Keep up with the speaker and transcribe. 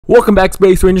Welcome back,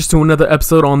 Space Rangers, to another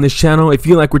episode on this channel. If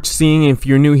you like what you're seeing, if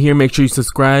you're new here, make sure you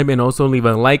subscribe and also leave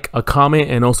a like, a comment,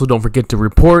 and also don't forget to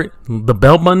report the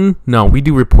bell button. No, we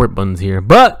do report buttons here.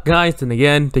 But guys, and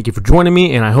again, thank you for joining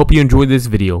me, and I hope you enjoyed this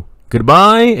video.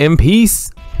 Goodbye and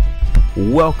peace.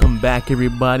 Welcome back,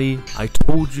 everybody. I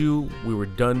told you we were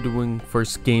done doing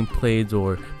first gameplays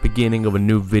or beginning of a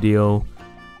new video.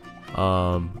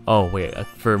 Oh wait,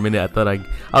 for a minute I thought I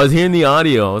was hearing the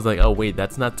audio. I was like, oh wait,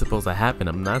 that's not supposed to happen.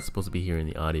 I'm not supposed to be hearing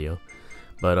the audio.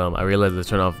 But I realized I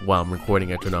turned off while I'm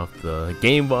recording. I turned off the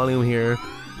game volume here,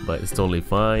 but it's totally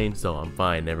fine, so I'm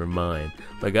fine, never mind.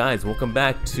 But guys, welcome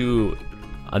back to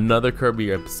another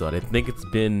Kirby episode. I think it's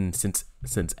been since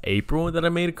April that I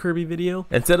made a Kirby video.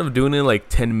 Instead of doing it like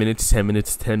 10 minutes,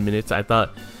 I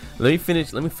thought let me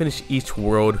finish each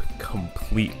world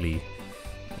completely.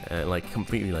 Like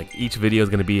each video is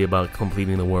gonna be about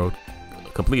completing the world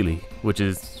completely, which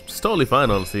is totally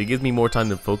fine. Honestly, it gives me more time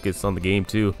to focus on the game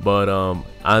too. But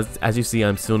as you see,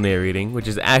 I'm still narrating, which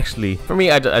is actually for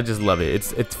me, I just love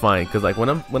it. It's fine, because like when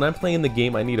I'm playing the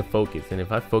game, I need to focus, and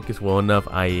if I focus well enough,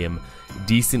 I am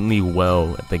decently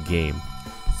well at the game.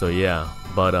 So yeah,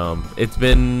 but it's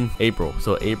been April,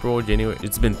 so April, January,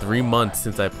 it's been 3 months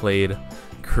since I played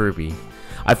Kirby.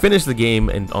 I finished the game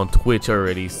and on Twitch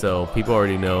already, so people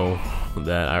already know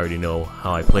that I already know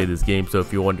how I play this game. So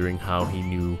if you're wondering how he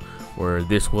knew where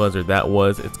this was or that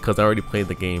was, it's because I already played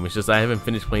the game. It's just I haven't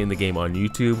finished playing the game on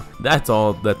YouTube. That's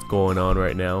all that's going on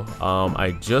right now.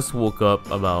 I just woke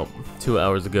up about 2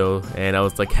 hours ago, and I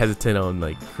was like hesitant on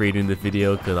like creating the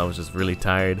video because I was just really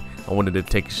tired. I wanted to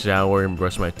take a shower and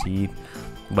brush my teeth,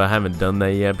 but I haven't done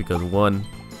that yet because one,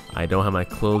 I don't have my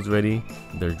clothes ready.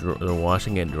 They're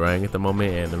washing and drying at the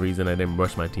moment, and the reason I didn't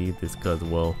brush my teeth is because,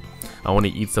 well, I want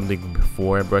to eat something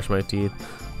before I brush my teeth.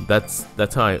 That's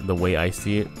how the way I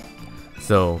see it.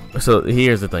 So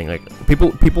here's the thing: like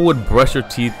people would brush their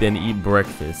teeth and eat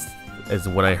breakfast, is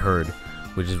what I heard,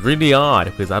 which is really odd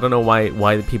because I don't know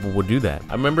why people would do that.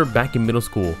 I remember back in middle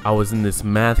school, I was in this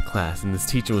math class, and this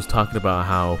teacher was talking about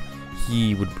how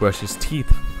he would brush his teeth.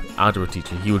 Algebra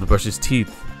teacher, he would brush his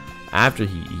teeth after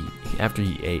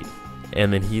he ate,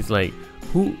 and then he's like,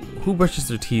 who brushes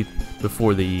their teeth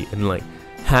before they eat? And like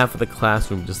half of the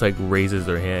classroom just like raises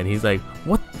their hand. He's like,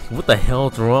 what the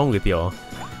hell's wrong with y'all?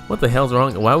 What the hell's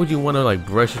wrong? Why would you want to like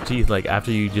brush your teeth like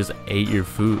after you just ate your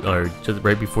food, or just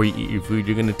right before you eat your food?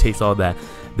 You're gonna taste all that,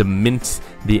 the mint,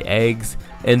 the eggs,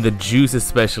 and the juice,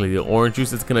 especially the orange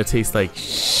juice. It's gonna taste like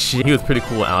shit. He was pretty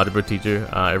cool algebra teacher.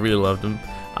 I really loved him.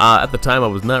 At the time, I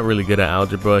was not really good at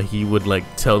algebra. He would like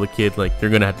tell the kids like, you're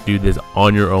gonna have to do this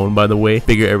on your own, by the way,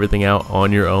 figure everything out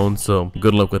on your own, so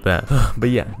good luck with that. But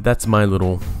yeah, that's my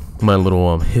little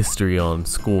history on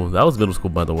school. That was middle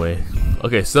school, by the way.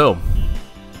 Okay, so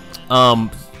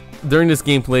during this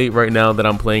gameplay right now that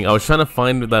I'm playing, I was trying to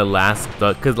find that last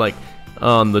duck, because like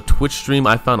on the Twitch stream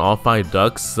I found all 5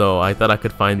 ducks, so I thought I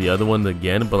could find the other one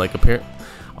again, but like apparently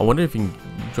I wonder if you can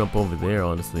jump over there,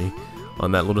 honestly,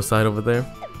 on that little side over there.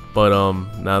 But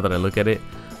now that I look at it,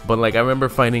 but like I remember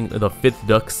finding the 5th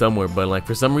duck somewhere, but like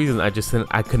for some reason I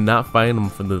could not find them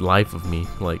for the life of me.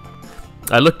 Like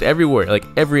I looked everywhere, like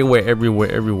everywhere,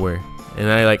 and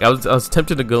I was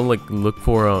tempted to go like look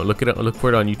for it on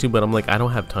YouTube, but I'm like, I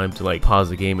don't have time to like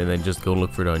pause the game and then just go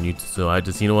look for it on YouTube. So I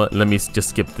just, you know what, let me just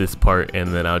skip this part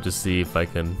and then I'll just see if I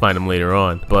can find them later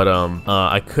on. But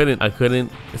I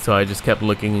couldn't, so I just kept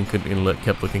looking and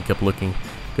kept looking.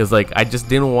 Because like I just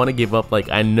didn't want to give up. Like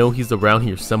I know he's around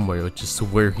here somewhere, just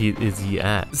where is he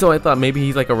at? So I thought maybe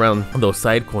he's like around those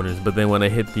side corners. But then when I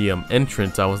hit the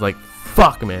entrance, I was like,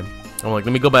 fuck, man. I'm like,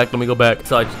 let me go back.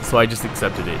 So I just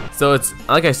accepted it. So it's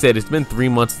like I said, it's been 3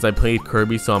 months since I played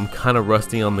Kirby, so I'm kind of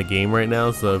rusty on the game right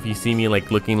now. So if you see me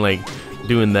like looking like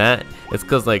doing that, it's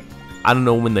because like I don't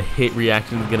know when the hit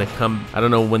reaction is gonna come. I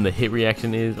don't know when the hit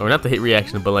reaction is, or not the hit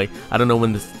reaction, but like I don't know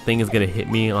when this thing is gonna hit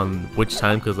me on which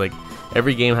time, because like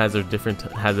every game has a different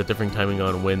timing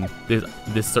on when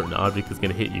this certain object is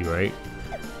gonna hit you, right?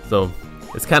 So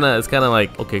it's kind of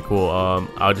like, okay, cool,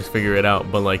 I'll just figure it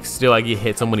out. But like still, I get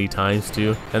hit so many times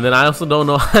too, and then I also don't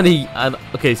know how to.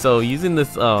 Okay, so using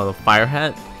this fire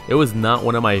hat, it was not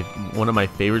one of my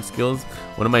favorite skills.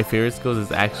 One of my favorite skills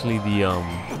is actually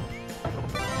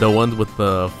the ones with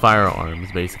the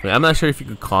firearms, basically. I'm not sure if you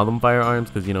could call them firearms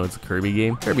because, you know, it's a Kirby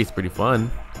game. Kirby's pretty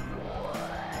fun.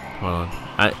 Hold on.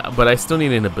 But I still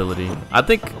need an ability. I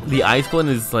think the ice one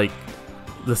is like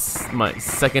my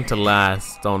second to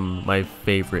last on my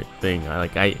favorite thing.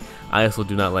 I also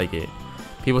do not like it.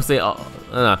 People say, oh,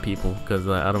 not people, because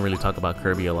I don't really talk about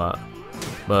Kirby a lot.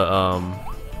 But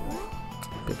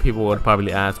people would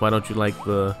probably ask, why don't you like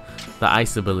the The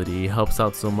ice ability helps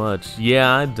out so much.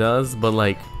 Yeah, it does, but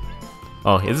like,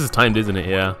 oh, this is timed, isn't it?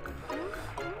 Yeah.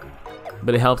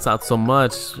 But it helps out so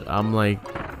much. I'm like,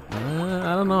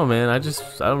 I don't know, man. I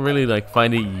don't really like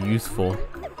find it useful.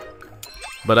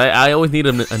 But I always need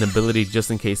an ability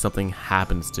just in case something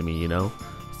happens to me, you know.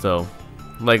 So,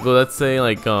 like, let's say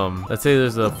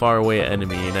there's a faraway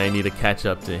enemy and I need to catch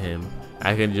up to him.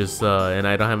 I can just and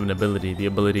I don't have an ability. The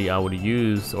ability I would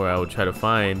use or I would try to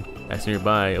find that's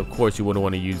nearby. Of course, you wouldn't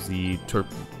want to use the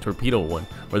torpedo one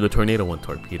or the tornado one.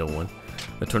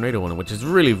 The tornado one, which is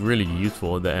really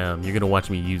useful. You're gonna watch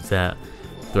me use that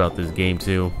throughout this game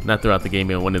too. Not throughout the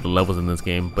game, in one of the levels in this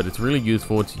game, but it's really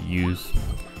useful to use.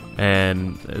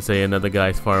 And say another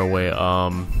guy's far away,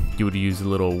 you would use the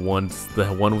little ones, the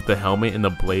one with the helmet and the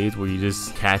blades, where you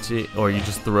just catch it or you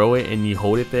just throw it and you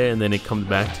hold it there and then it comes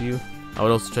back to you. I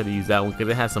would also try to use that one because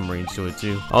it has some range to it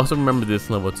too. I also remember this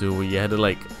level too, where you had to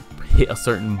like hit a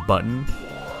certain button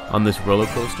on this roller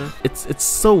coaster. It's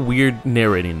so weird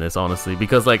narrating this, honestly,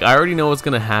 because like I already know what's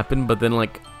gonna happen, but then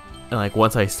like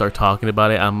once I start talking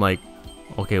about it, I'm like,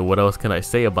 okay, what else can I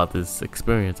say about this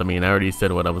experience? I mean, I already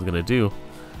said what I was gonna do,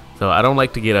 so I don't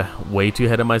like to get way too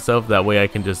ahead of myself. That way I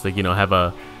can just like, you know, have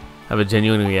a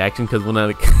genuine reaction. Because when I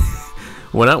like,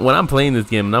 when I'm playing this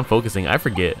game and I'm focusing, I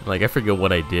forget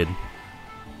what I did,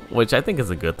 which I think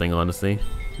is a good thing, honestly,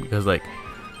 because like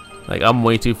I'm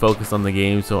way too focused on the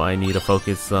game, so I need to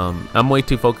focus. I'm way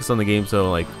too focused on the game, so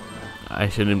like I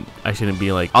shouldn't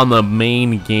be like on the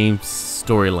main game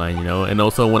storyline, you know. And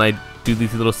also when I do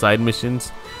these little side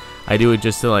missions, I do it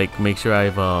just to like make sure I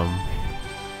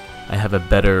have a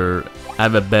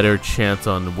better chance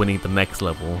on winning the next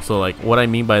level. So like what I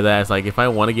mean by that is like if I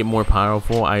want to get more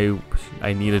powerful, I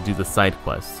need to do the side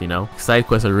quests, you know. Side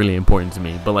quests are really important to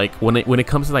me, but like when it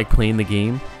comes to like playing the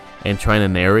game and trying to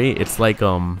narrate, it's like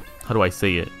how do I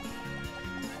say it?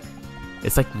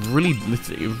 It's like it's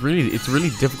really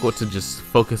difficult to just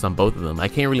focus on both of them. I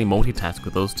can't really multitask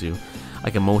with those two. I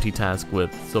can multitask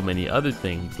with so many other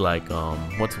things, like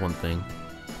what's one thing?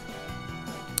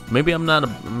 Maybe I'm not a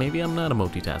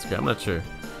multitasker. I'm not sure,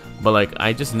 but like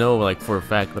I just know like for a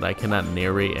fact that I cannot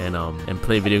narrate and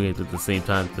play video games at the same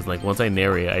time, because like once I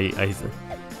narrate,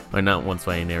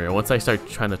 once I start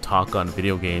trying to talk on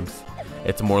video games,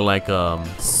 it's more like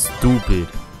stupid.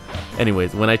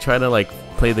 Anyways, when I try to like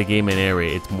play the game and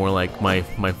narrate, it's more like my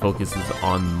focus is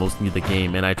on mostly the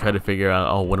game, and I try to figure out,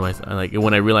 oh, what am I like?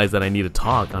 When I realize that I need to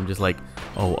talk, I'm just like,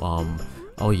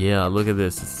 oh yeah, look at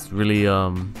this, it's really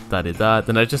da-da-da.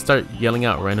 Then I just start yelling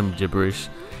out random gibberish,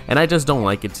 and I just don't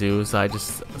like it too.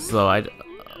 So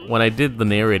when I did the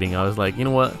narrating, I was like, you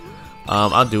know what,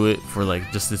 I'll do it for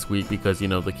like just this week, because you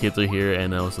know the kids are here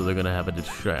and also they're gonna have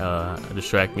a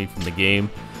distract me from the game.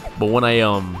 But when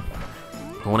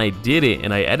I did it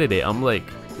and I edited it, I'm like,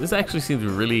 this actually seems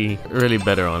really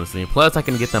better, honestly. Plus I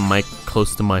can get the mic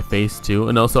close to my face too,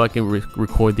 and also I can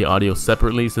record the audio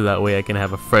separately, so that way I can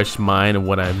have a fresh mind of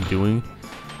what I'm doing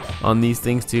on these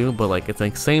things too. But like, it's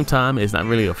like same time, it's not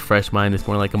really a fresh mind, it's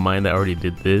more like a mind that already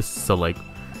did this. So like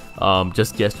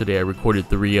just yesterday I recorded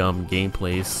 3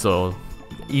 gameplays, so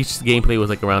each gameplay was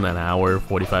like around an hour,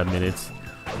 45 minutes,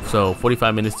 so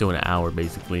 45 minutes to an hour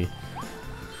basically,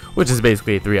 which is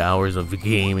basically 3 hours of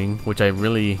gaming, which I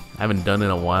really haven't done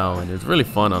in a while, and it's really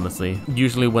fun, honestly.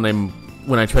 Usually when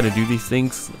I try to do these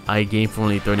things, I game for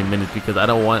only 30 minutes, because I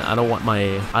don't want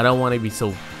to be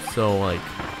so like,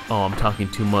 oh, I'm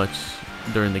talking too much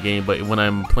during the game. But when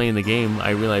I'm playing the game,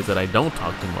 I realize that I don't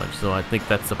talk too much. So I think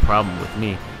that's the problem with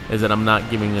me, is that I'm not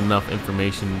giving enough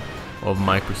information of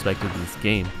my perspective of this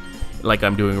game, like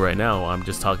I'm doing right now. I'm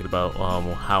just talking about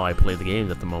how I play the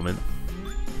games at the moment.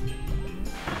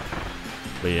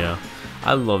 But yeah,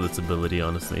 I love this ability,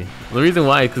 honestly. The reason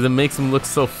why is because it makes him look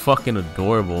so fucking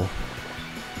adorable,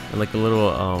 and like a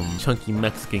little chunky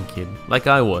Mexican kid, like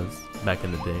I was back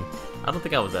in the day. I don't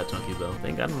think I was that chunky though.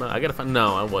 I don't know. I gotta find.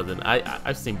 No, I wasn't.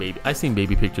 I've seen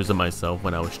baby pictures of myself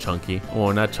when I was chunky.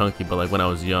 Well, not chunky, but like when I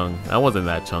was young. I wasn't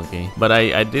that chunky. But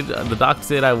I did. The doc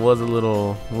said I was a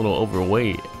little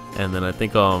overweight, and then I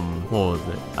think what was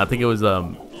it? I think it was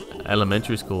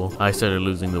elementary school, I started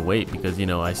losing the weight, because you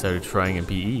know I started trying in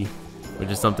PE, which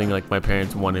is something like my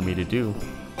parents wanted me to do,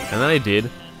 and then I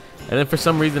did. And then for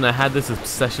some reason I had this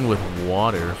obsession with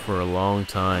water for a long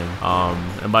time,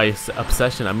 and by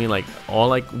obsession I mean like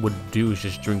all I would do is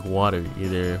just drink water,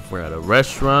 either if we're at a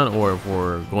restaurant or if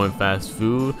we're going fast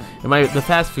food. And the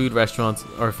fast food restaurants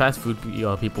or fast food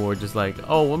people were just like,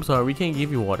 oh, I'm sorry, we can't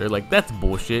give you water. Like, that's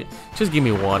bullshit, just give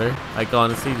me water. Like,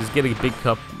 honestly, just get a big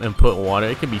cup and put water.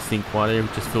 It could be sink water,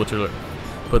 just filter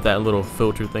put that little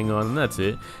filter thing on, and that's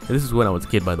it. And this is when I was a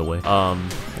kid, by the way.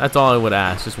 That's all I would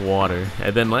ask, just water.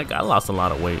 And then like I lost a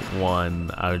lot of weight.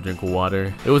 I would drink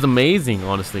water. It was amazing,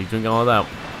 honestly, drinking all that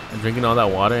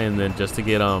water, and then just to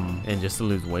get and just to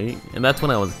lose weight. And that's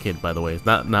when I was a kid, by the way. It's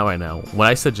not right now. What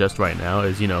I suggest right now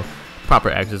is, you know, proper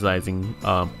exercising,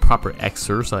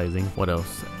 what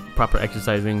else? Proper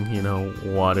exercising, you know,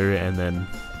 water, and then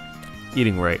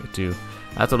eating right too.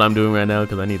 That's what I'm doing right now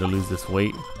because I need to lose this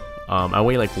weight. I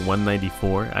weigh like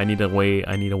 194. I need to weigh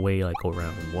like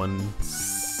around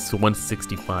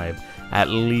 165, at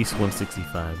least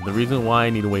 165. The reason why I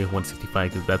need to weigh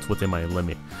 165 because that's within my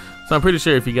limit. So I'm pretty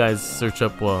sure if you guys search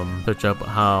up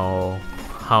how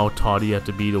tall do you have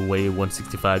to be to weigh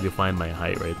 165, you'll find my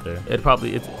height right there.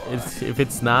 If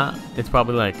it's not, it's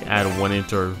probably like add 1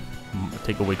 inch or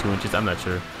take away 2 inches. I'm not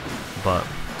sure, but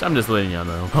I'm just letting y'all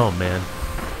know. Oh man,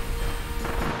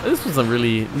 this was a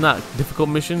really not difficult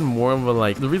mission, more of a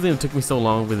like, the reason it took me so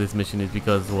long with this mission is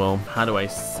because, well, how do I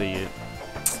say it?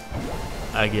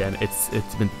 Again, it's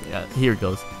been here it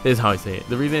goes. This is how I say it.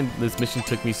 The reason this mission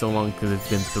took me so long because it's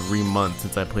been 3 months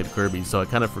since I played Kirby, so I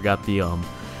kind of forgot the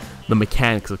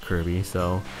mechanics of Kirby.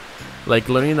 So like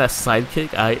learning that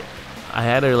sidekick, I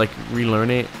had to like relearn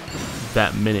it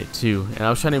that minute too, and I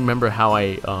was trying to remember how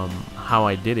I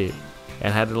did it,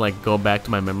 and I had to like go back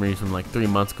to my memories from like 3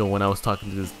 months ago when I was talking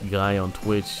to this guy on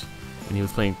Twitch and he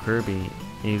was playing Kirby,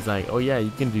 and he's like, oh yeah,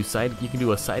 you can do a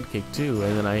sidekick too.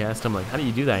 And then I asked him like, how do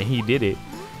you do that? And he did it.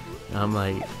 And I'm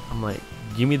like,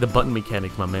 give me the button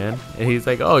mechanics, my man. And he's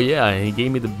like, oh yeah, and he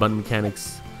gave me the button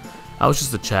mechanics. I was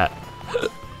just a chat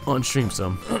on stream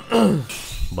some.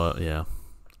 But yeah,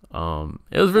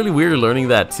 it was really weird learning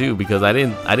that too, because I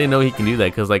didn't know he can do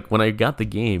that, because like when I got the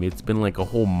game, it's been like a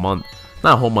whole month,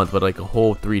 not a whole month, but like a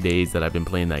whole 3 days that I've been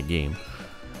playing that game.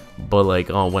 But like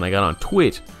when I got on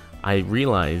Twitch, I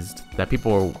realized that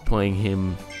people were playing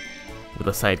him with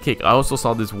a sidekick. I also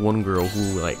saw this one girl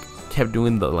who like kept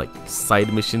doing the like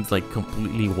side missions like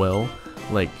completely well,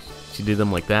 like she did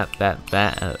them like that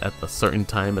at a certain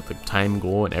time, at the time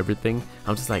goal and everything.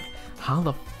 I'm just like,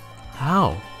 how?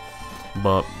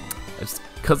 But it's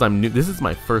because I'm new. This is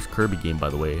my first Kirby game, by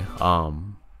the way.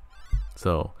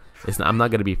 So I'm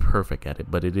not gonna be perfect at it,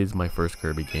 but it is my first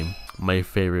Kirby game. My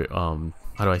favorite, how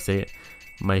do I say it?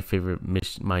 My favorite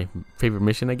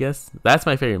mission, I guess. That's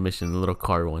my favorite mission, the little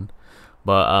car one.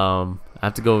 But I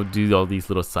have to go do all these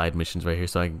little side missions right here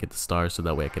so I can get the stars, so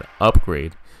that way I can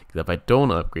upgrade. Because if I don't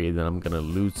upgrade, then I'm gonna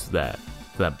lose that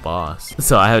boss.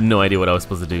 So I had no idea what I was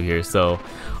supposed to do here. So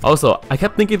also, I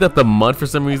kept thinking that the mud for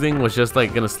some reason was just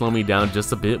like gonna slow me down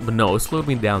just a bit, but no, it slowed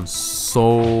me down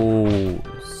so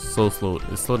slow.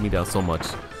 It slowed me down so much.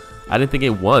 I didn't think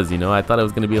it was, you know. I thought it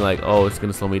was gonna be like, oh, it's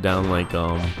gonna slow me down like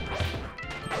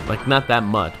not that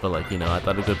much, but like, you know, I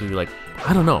thought it was gonna be like,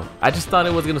 I don't know. I just thought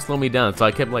it was gonna slow me down, so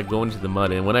I kept like going to the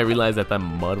mud. And when I realized that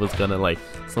mud was gonna like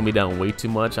slow me down way too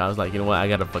much, I was like, you know what, I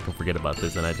gotta fucking forget about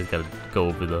this, and I just gotta go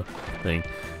over the thing.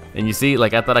 And you see,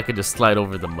 like I thought I could just slide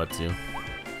over the mud too,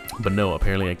 but no,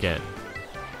 apparently I can't.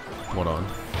 Hold on.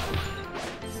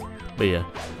 But yeah,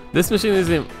 this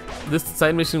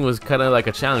side mission was kind of like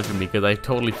a challenge for me, because I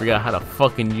totally forgot how to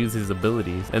fucking use his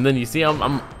abilities. And then you see,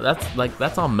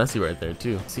 that's all messy right there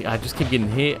too. See, I just keep getting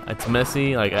hit. It's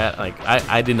messy.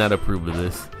 I did not approve of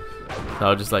this. So I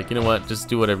was just like, you know what, just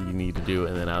do whatever you need to do,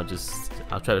 and then I'll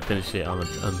try to finish it on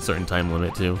a certain time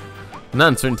limit too. Not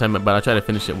in certain time, but I'll try to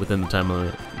finish it within the time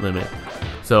limit.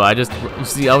 So I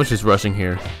was just rushing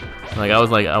here. Like I was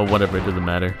like, oh, whatever, it doesn't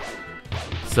matter.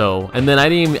 So, and then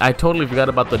I totally forgot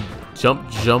about the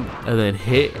jump, and then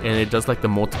hit, and it does like the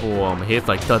multiple hits,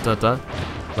 like ta.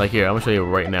 Like here, I'm gonna show you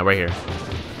right now, right here.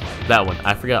 That one,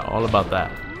 I forgot all about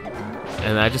that,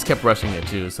 and I just kept rushing it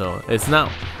too. So it's not.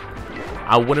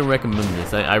 I wouldn't recommend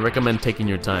this. I recommend taking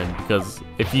your time, because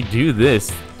if you do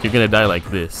this, you're gonna die like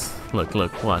this. Look,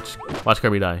 watch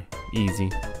Kirby die,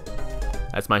 easy.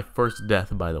 That's my first death,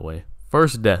 by the way.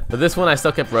 First death. But this one, I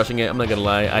still kept rushing it. I'm not gonna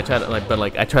lie. I tried to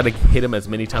I try to hit him as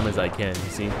many times as I can.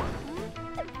 You see,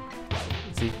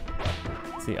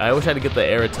 I always try to get the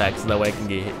air attack so that way I can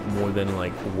get hit more than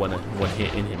like one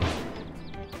hit in him.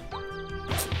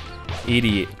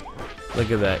 Idiot. Look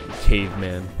at that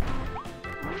caveman.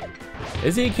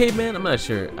 Is he a caveman? I'm not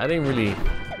sure. I didn't really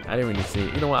see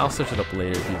it. You know what? I'll search it up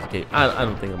later if he's a cave. I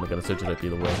don't think I'm gonna search it up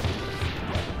either way.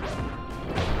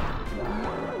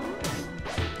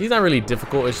 He's not really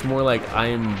difficult. It's more like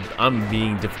I'm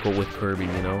being difficult with Kirby,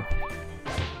 you know.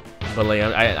 But like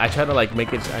I try to like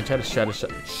make it. I try to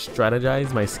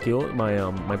strategize my skill,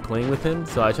 my playing with him.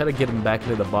 So I try to get him back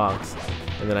into the box,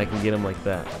 and then I can get him like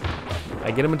that.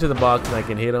 I get him into the box and I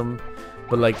can hit him,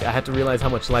 but like I had to realize how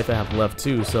much life I have left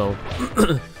too. So,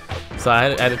 so I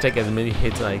had to take as many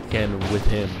hits as I can with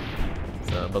him.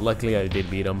 So, but luckily I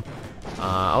did beat him.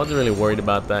 I wasn't really worried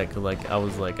about that because like I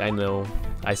was like, I know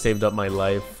I saved up my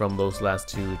life from those last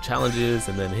 2 challenges,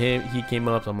 and then he came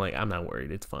up. So I'm like, I'm not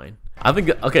worried. It's fine. I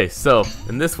think okay. So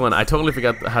in this one, I totally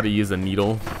forgot how to use the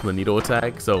needle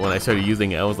attack. So when I started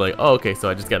using it, I was like, oh, okay. So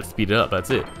I just got to speed it up. That's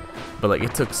it. But like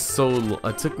it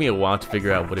took me a while to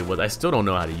figure out what it was. I still don't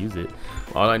know how to use it.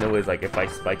 All I know is like if I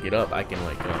spike it up, I can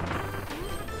like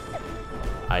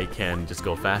I can just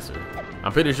go faster.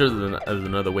 I'm pretty sure there's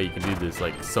another way you can do this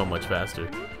like so much faster.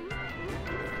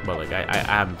 But like I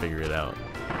haven't figured it out.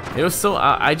 It was so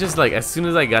I just like as soon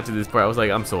as I got to this part, I was like,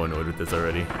 I'm so annoyed with this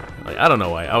already. Like I don't know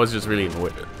why. I was just really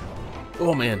annoyed.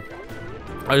 Oh man,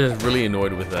 I was just really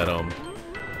annoyed with that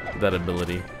that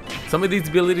ability. Some of these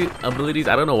abilities,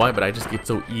 I don't know why, but I just get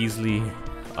so easily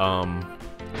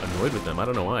annoyed with them. I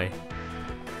don't know why.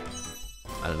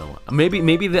 I don't know.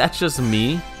 Maybe that's just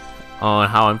me on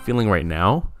how I'm feeling right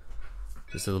now.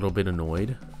 Just a little bit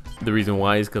annoyed. The reason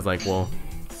why is because like, well,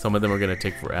 some of them are gonna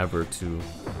take forever to.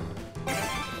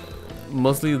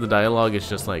 Mostly the dialogue is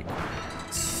just like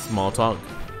small talk.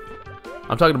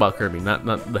 I'm talking about Kirby, not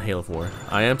the Halo 4.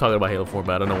 I am talking about Halo 4,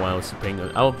 but I don't know why I was paying.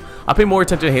 I'll pay more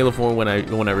attention to Halo 4 when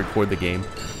I record the game.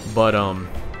 But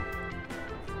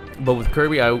with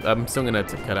Kirby, I'm still gonna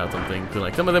cut out something. Cause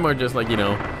like some of them are just like, you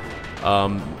know,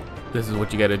 this is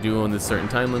what you gotta do on this certain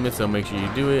time limit, so make sure you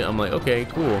do it. I'm like, okay,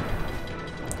 cool.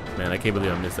 Man, I can't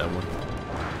believe I missed that one.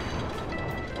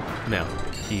 No,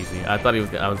 easy. I thought I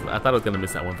thought I was gonna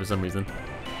miss that one for some reason.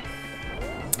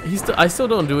 I still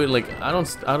don't do it like I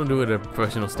don't do it at a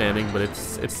professional standing, but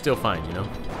it's still fine, you know.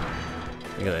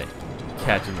 Look at that,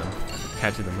 catching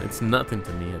them. It's nothing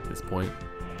to me at this point.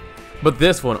 But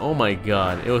this one, oh my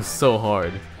god, it was so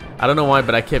hard. I don't know why,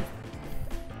 but I kept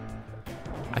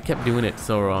doing it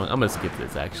so wrong. I'm gonna skip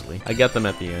this actually. I got them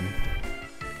at the end.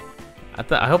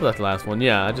 I hope that's the last one.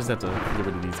 Yeah, I just have to get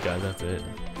rid of these guys. That's it.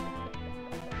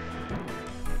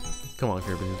 Come on,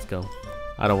 Kirby, let's go.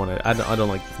 I don't want to. I don't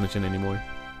like this mission anymore.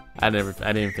 I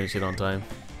didn't finish it on time.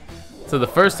 So the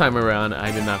first time around,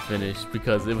 I did not finish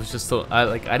because it was just so.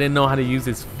 I didn't know how to use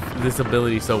this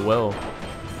ability so well.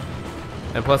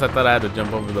 And plus, I thought I had to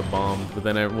jump over the bombs. But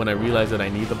then when I realized that I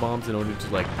need the bombs in order to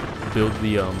like build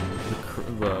the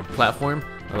platform,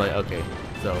 I'm like, okay,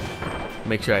 so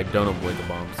make sure I don't avoid the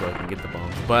bombs so I can get the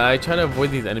bombs. But I try to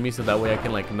avoid these enemies so that way I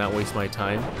can like not waste my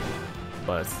time.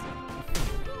 But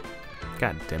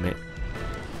god damn it.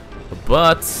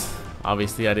 But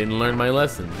obviously I didn't learn my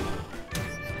lesson.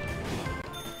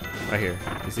 Right here.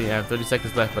 You see I have 30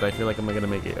 seconds left, but I feel like I'm not gonna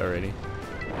make it already.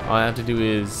 All I have to do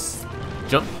is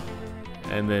jump,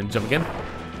 and then jump again,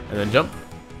 and then jump,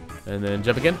 and then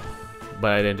jump again.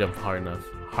 But I didn't jump high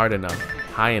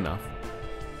enough.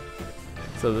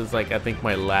 So this is like I think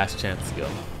my last chance to go.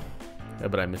 Yeah,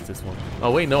 but I missed this one.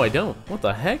 Oh wait, no I don't. What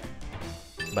the heck?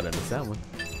 But I missed that one.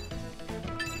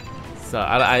 So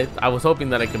I was hoping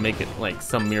that I could make it like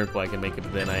some miracle I can make it,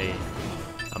 but then I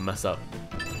mess up.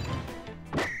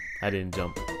 I didn't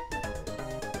jump.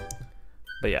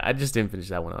 But yeah, I just didn't finish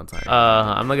that one on time.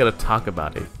 I'm not gonna talk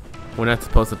about it. We're not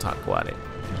supposed to talk about it.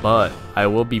 But I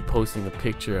will be posting a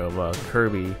picture of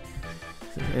Kirby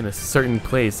in a certain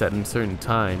place at a certain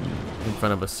time in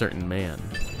front of a certain man.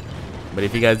 But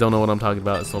if you guys don't know what I'm talking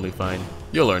about, it's totally fine.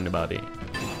 You'll learn about it.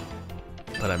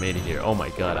 But I made it here. Oh my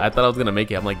god, I thought I was gonna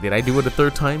make it. I'm like, did I do it a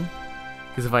third time?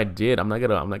 Because if I did, I'm not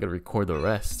gonna record the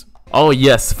rest. Oh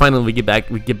yes, finally we get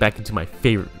back into my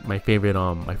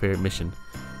favorite mission.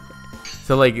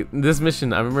 So like this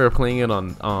mission, I remember playing it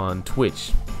on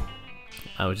Twitch.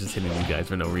 I was just hitting you guys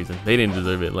for no reason. They didn't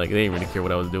deserve it. Like they didn't really care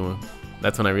what I was doing.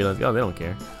 That's when I realized, oh, they don't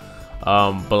care.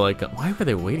 But like, why were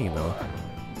they waiting though?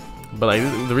 But like,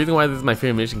 the reason why this is my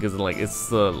favorite mission because like it's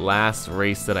the last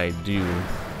race that I do.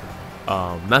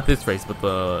 Not this race, but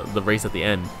the race at the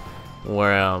end,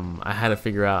 where I had to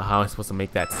figure out how I was supposed to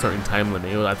make that certain time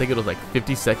limit. I think it was like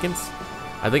 50 seconds.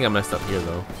 I think I messed up here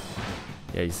though.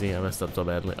 Yeah, you see, I messed up so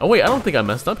badly. Oh wait, I don't think I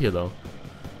messed up here though.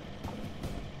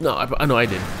 No, I know I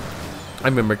did. I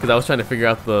remember because I was trying to figure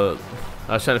out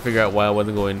why I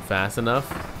wasn't going fast enough,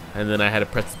 and then I had to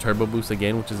press the turbo boost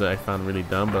again, which is I found really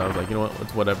dumb. But I was like, you know what,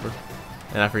 it's whatever.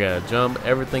 And I forgot to jump.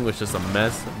 Everything was just a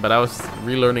mess. But I was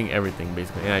relearning everything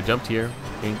basically. And I jumped here.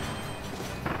 Pink.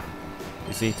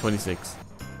 You see, 26.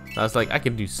 I was like, I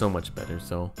could do so much better.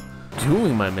 So,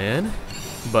 doing my man.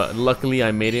 But luckily,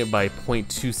 I made it by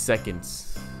 0.2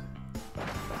 seconds.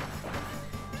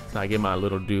 So I get my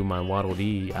little dude, my Waddle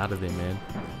Dee, out of there, man.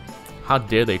 How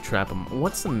dare they trap him?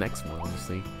 What's the next one,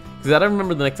 honestly? Because I don't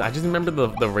remember the next. I just remember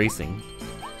the racing.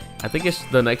 I think it's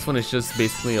the next one is just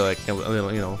basically like, you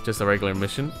know, just a regular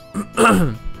mission.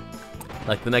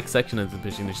 Like the next section of the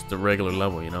mission is just a regular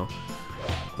level, you know.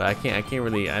 But I can't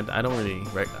really, I don't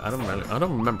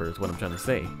remember is what I'm trying to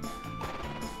say.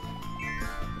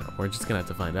 We're just gonna have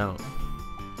to find out.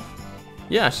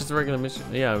 Yeah, it's just a regular mission.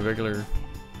 Yeah, regular.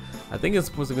 I think it's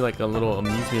supposed to be like a little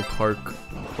amusement park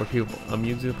where people,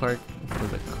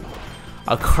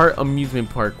 a cart amusement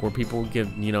park where people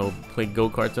can, you know, play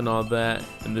go-karts and all that.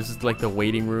 And this is like the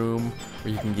waiting room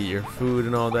where you can get your food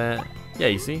and all that. Yeah,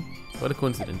 you see? What a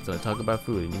coincidence. So I talk about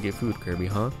food and you get food, Kirby,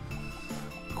 huh?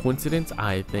 Coincidence?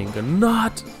 I think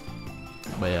not.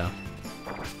 But yeah.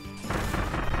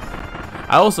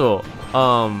 I also,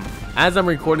 as I'm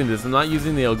recording this, I'm not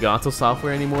using the Elgato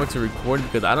software anymore to record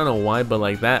because I don't know why, but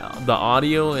like that, the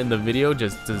audio and the video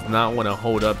just does not want to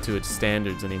hold up to its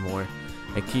standards anymore.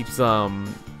 It keeps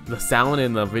the sound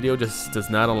in the video just does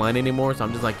not align anymore. So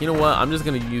I'm just like, you know what? I'm just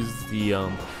gonna use the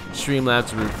Streamlabs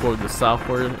to record the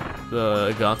software,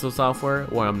 the Elgato software,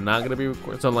 where I'm not gonna be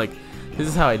recording. So I'm like, this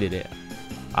is how I did it.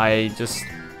 I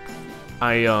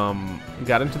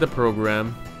got into the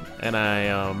program and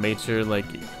I made sure like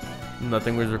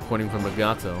nothing was recording from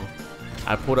Elgato.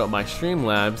 I pulled up my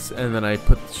Streamlabs and then I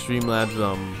put the Streamlabs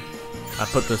I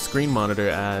put the screen monitor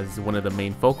as one of the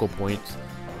main focal points.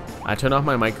 I turned off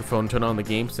my microphone, turned on the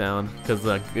game sound because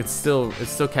like it still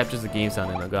captures the game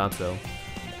sound in Elgato.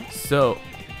 So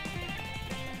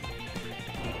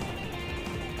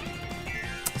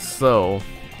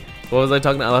what was I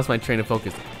talking about? I lost my train of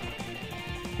focus.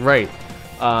 Right.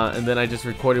 And then I just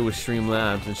recorded with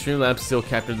Streamlabs, and Streamlabs still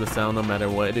captured the sound no matter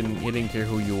what. It didn't care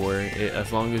who you were.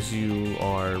 As long as you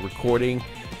are recording,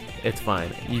 it's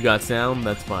fine. You got sound,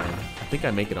 that's fine. I think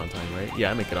I make it on time, right?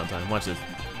 Yeah, I make it on time. Watch this.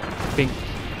 Bing.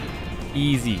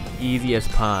 Easy as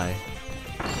pie.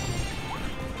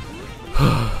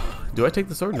 Do I take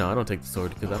the sword? No, I don't take the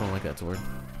sword because I don't like that sword.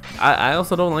 I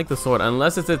also don't like the sword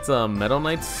unless it's Metal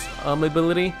Knight's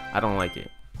ability. I don't like it.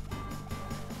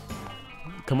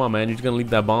 Come on, man, you're just gonna leave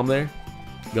that bomb there?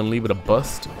 You're gonna leave it a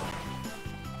bust?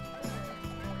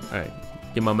 Alright,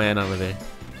 get my man out of there.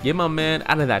 Get my man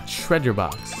out of that treasure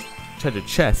box. Treasure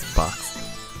chest box.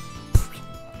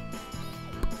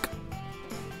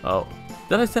 Oh.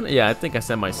 Did I send it? Yeah, I think I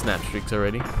sent my snap streaks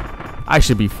already. I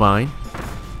should be fine.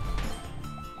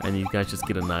 And you guys just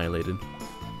get annihilated.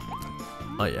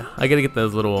 Oh yeah. I gotta get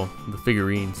those the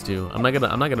figurines too. I'm not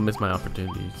gonna miss my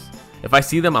opportunities. If I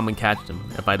see them, I'm gonna catch them.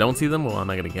 If I don't see them, well, I'm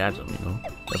not gonna catch them, you know?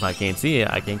 If I can't see it,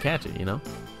 I can't catch it, you know?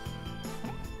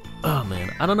 Oh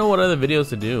man, I don't know what other videos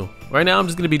to do. Right now, I'm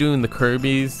just gonna be doing the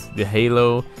Kirby's, the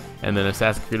Halo, and then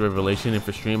Assassin's Creed Revelation. And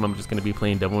for stream, I'm just gonna be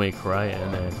playing Devil May Cry,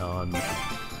 and then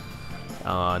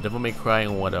Devil May Cry,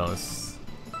 and what else?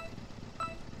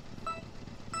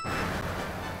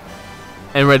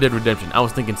 And Red Dead Redemption. I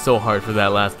was thinking so hard for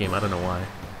that last game. I don't know why.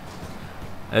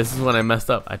 This is when I messed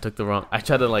up. I took the wrong. I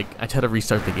tried to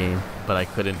restart the game, but I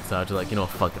couldn't. So I was just like, you know,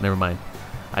 fuck it, never mind.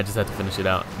 I just had to finish it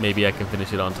out. Maybe I can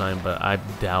finish it on time, but I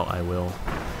doubt I will.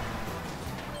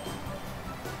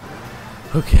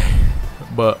 Okay,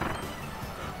 but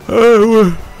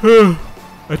I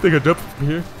think I jumped from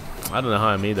here. I don't know how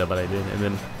I made that, but I did. And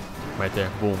then right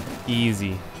there, boom,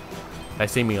 easy. That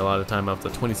saved me a lot of time. I'm up to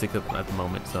 26 at the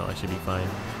moment, so I should be fine.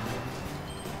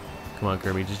 Come on,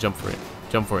 Kirby, just jump for it.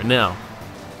 Jump for it now.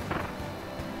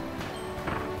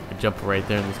 I jump right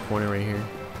there in this corner right here,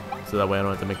 so that way I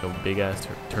don't have to make a big ass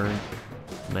turn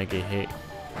and I get hit.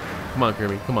 Come on,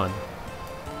 Kirby, come on.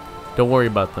 Don't worry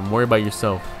about them. Worry about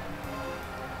yourself.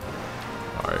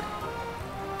 All right.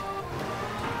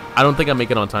 I don't think I make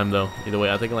it on time though. Either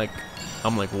way, I think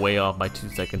I'm like way off by 2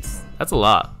 seconds. That's a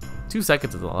lot. 2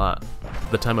 seconds is a lot.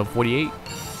 The time of 48,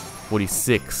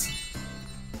 46.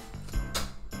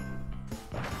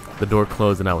 The door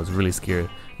closed and I was really scared.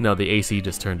 No, the AC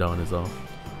just turned on is all.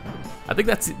 I think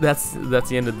that's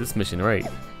the end of this mission, right?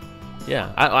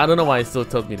 Yeah. I don't know why it still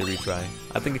tells me to retry.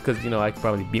 I think because, you know, I could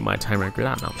probably beat my time record.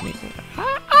 I don't know.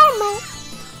 I don't know.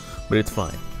 But it's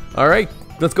fine. All right,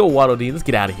 let's go, Waddle Dee. Let's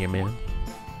get out of here, man.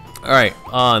 All right,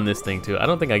 on this thing too. I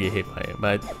don't think I get hit by it,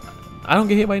 but I don't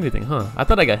get hit by anything, huh? I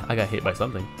thought I got hit by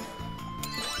something.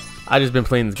 I just been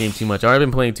playing this game too much. I've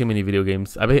been playing too many video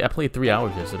games. I played 3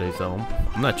 hours yesterday, so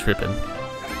I'm not tripping.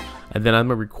 And then I'm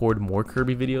gonna record more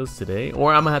Kirby videos today,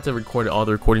 or I'm gonna have to record all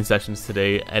the recording sessions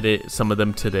today, edit some of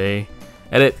them today.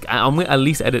 I'm gonna at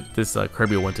least edit this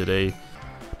Kirby one today.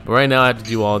 But right now I have to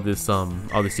do all the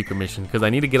secret mission because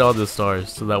I need to get all the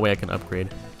stars so that way I can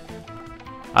upgrade.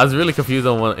 I was really confused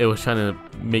on what it was trying to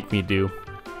make me do.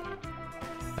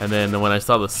 And then when I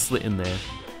saw the slit in there,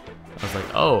 I was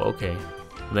like, oh, okay.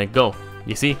 And then go.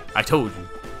 You see? I told you.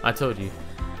 I told you.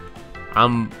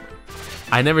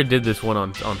 I never did this one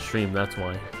on stream. That's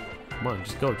why. Come on,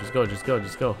 just go, just go, just go,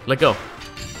 just go. Let go.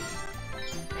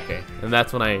 Okay, and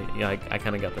that's when I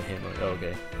kind of got the hint. Like, oh,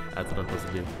 okay, that's what I'm supposed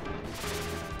to do.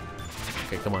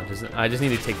 Okay, come on. I just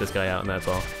need to take this guy out, and that's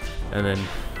all. And then,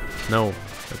 no.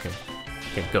 Okay.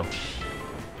 Okay, go.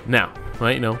 Now,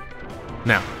 right? No.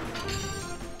 Now.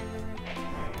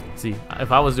 See,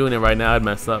 if I was doing it right now, I'd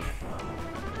mess up.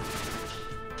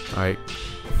 All right.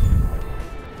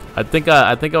 I think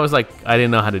I was like, I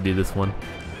didn't know how to do this one.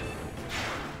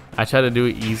 I tried to do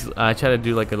it easy. I tried to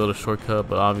do like a little shortcut,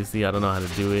 but obviously I don't know how to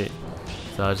do it.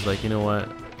 So I was just like, you know what?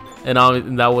 And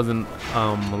that wasn't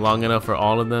long enough for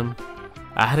all of them.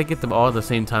 I had to get them all at the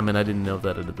same time, and I didn't know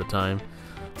that at the time.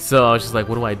 So I was just like,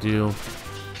 what do I do?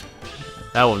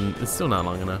 That one, it's still not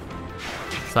long enough.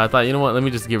 So I thought, you know what? Let me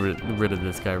just get rid of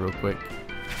this guy real quick.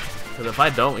 Because if I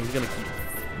don't, he's gonna keep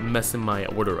messing my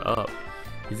order up.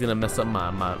 He's gonna mess up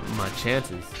my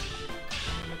chances.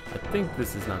 I think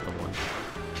this is not the one.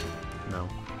 No.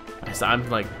 So I'm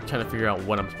like trying to figure out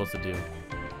what I'm supposed to do.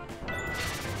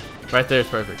 Right there is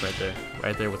perfect. Right there.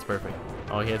 Right there was perfect.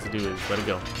 All he has to do is let it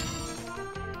go.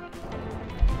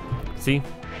 See?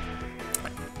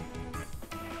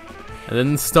 And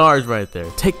then the stars right there.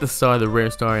 Take the star, the rare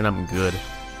star, and I'm good.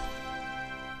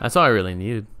 That's all I really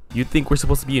needed. You think we're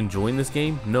supposed to be enjoying this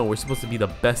game? No, we're supposed to be the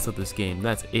best of this game.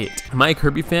 That's it. Am I a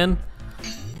Kirby fan?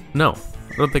 No.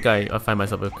 I don't think I find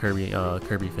myself a Kirby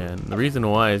fan. The reason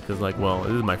why is because, like, well,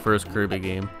 this is my first Kirby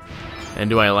game. And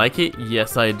do I like it?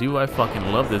 Yes, I do. I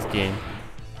fucking love this game.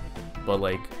 But,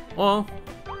 like, well,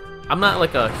 I'm not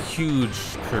like a huge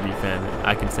Kirby fan.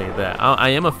 I can say that. I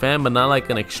am a fan, but not like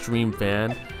an extreme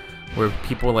fan where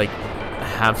people like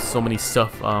have so many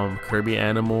stuffed Kirby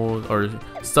animals or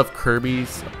stuffed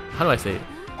Kirbys. How do I say it?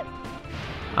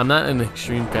 I'm not an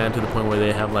extreme fan to the point where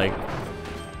they have like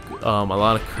a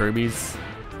lot of Kirbys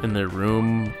in their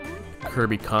room,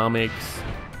 Kirby comics,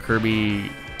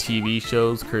 Kirby TV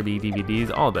shows, Kirby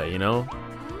DVDs, all that, you know.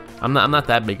 I'm not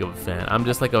that big of a fan. I'm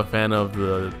just like a fan of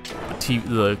the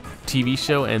TV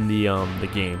show and the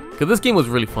game. Cause this game was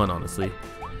really fun, honestly.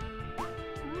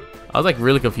 I was like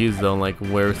really confused though, like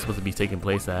where it's supposed to be taking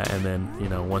place at, and then you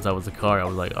know once I was in the car, I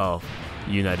was like, oh,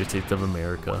 United States of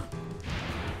America,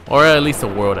 or at least the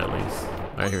world at least.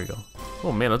 All right, here we go.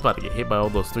 Oh man, I was about to get hit by all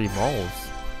those 3 balls.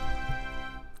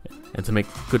 And to make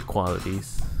good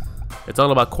qualities, it's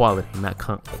all about quality, not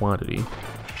quantity.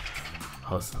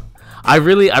 I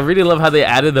really love how they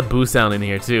added the boo sound in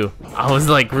here too. I was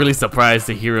like really surprised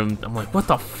to hear him. I'm like, what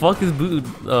the fuck is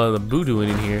the boo doing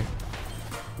in here?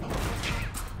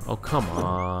 Oh come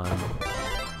on!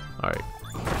 All right,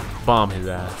 bomb his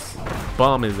ass.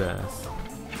 Bomb his ass.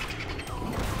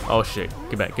 Oh shit!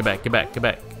 Get back! Get back! Get back! Get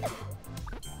back!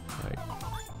 All right.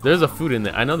 There's a food in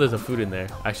there. I know there's a food in there.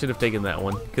 I should have taken that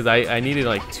one because I needed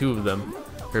like 2 of them.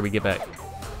 Kirby, get back!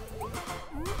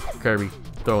 Kirby,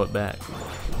 throw it back!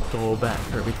 Throw it back,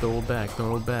 Kirby! Throw it back!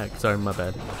 Throw it back! Sorry, my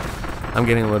bad. I'm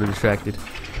getting a little distracted.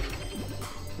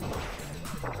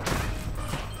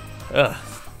 Ugh!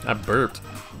 I burped.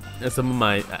 And some of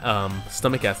my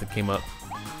stomach acid came up.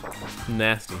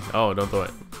 Nasty. Oh, don't throw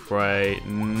it right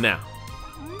now.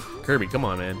 Kirby, come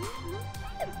on, man.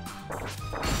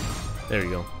 There we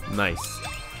go. Nice.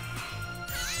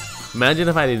 Imagine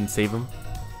if I didn't save him.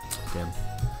 Damn.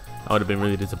 I would have been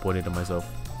really disappointed in myself.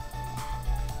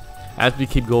 As we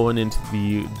keep going into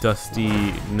the dusty,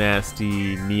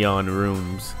 nasty, neon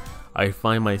rooms, I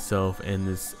find myself in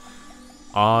this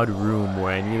odd room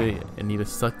where I need to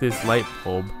suck this light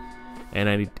bulb. And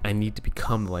I need to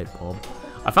become the light bulb.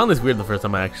 I found this weird the first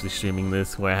time I actually streaming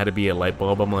this, where I had to be a light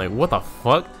bulb. I'm like, what the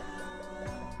fuck?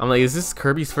 I'm like, is this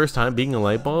Kirby's first time being a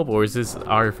light bulb, or is this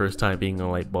our first time being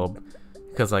a light bulb?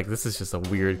 Because like this is just a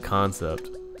weird concept,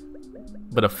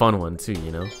 but a fun one too,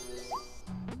 you know.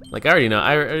 Like I already know.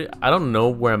 I don't know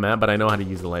where I'm at, but I know how to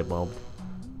use the light bulb.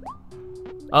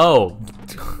 Oh,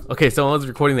 okay. So when I was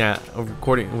recording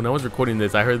when I was recording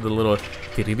this, I heard the little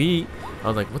dee-dee-dee. I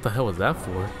was like, what the hell was that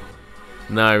for?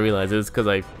 Now I realize it's because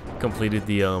I completed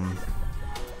the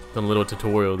little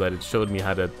tutorial that it showed me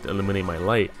how to eliminate my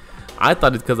light. I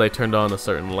thought it's because I turned on a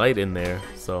certain light in there,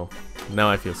 so now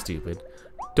I feel stupid.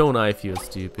 Don't I feel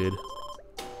stupid?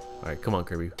 Alright, come on,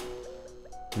 Kirby.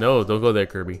 No, don't go there,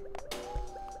 Kirby.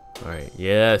 Alright,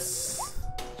 yes.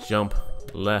 Jump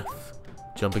left.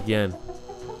 Jump again.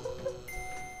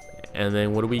 And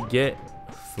then what do we get?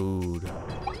 Food.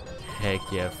 Heck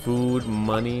yeah, food,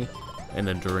 money, and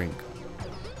a drink.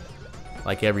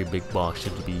 Like every big boss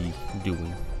should be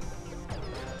doing.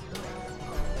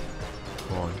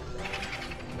 Come on.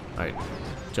 Alright,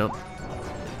 jump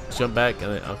back,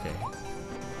 and then, okay.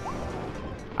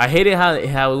 I hated how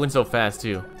it went so fast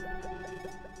too.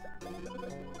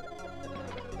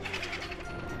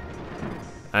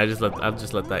 I'll just let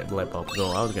that light bulb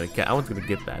go. I was gonna get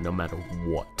that no matter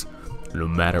what. No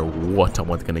matter what, I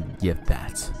was gonna get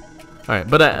that. All right,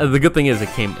 but the good thing is it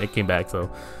came back.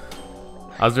 So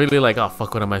I was really like, oh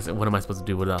fuck, what am I supposed to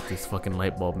do without this fucking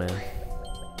light bulb, man?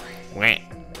 Wah,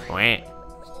 wah,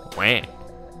 wah.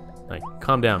 Like,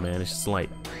 calm down, man. It's just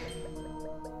light.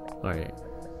 All right.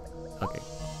 Okay,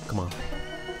 come on.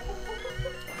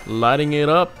 Lighting it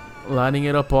up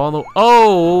all the.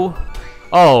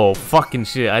 Oh, fucking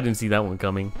shit! I didn't see that one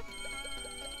coming.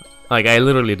 Like, I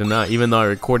literally did not. Even though I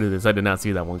recorded this, I did not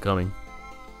see that one coming.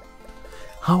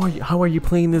 How are you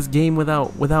playing this game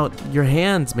without your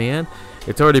hands, man?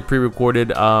 It's already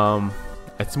pre-recorded.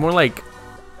 It's more like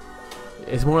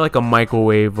a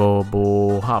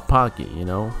microwavable hot pocket, you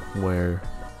know, where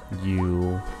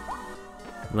you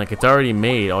like it's already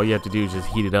made. All you have to do is just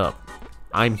heat it up.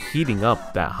 I'm heating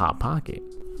up that hot pocket.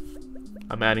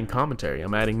 I'm adding commentary.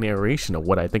 I'm adding narration of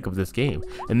what I think of this game.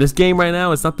 And this game right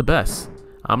now is not the best.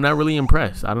 I'm not really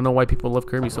impressed. I don't know why people love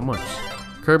Kirby so much.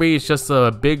 Kirby is just a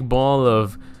big ball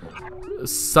of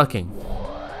sucking.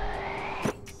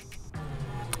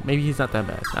 Maybe he's not that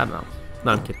bad. I don't know.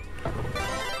 No, I'm kidding.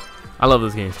 I love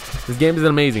this game. This game is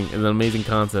amazing. It's an amazing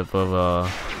concept of a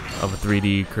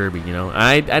 3D Kirby. You know,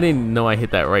 I didn't know I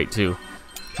hit that right too.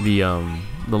 The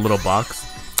little box.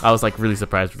 I was like really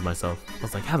surprised with myself. I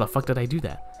was like, how the fuck did I do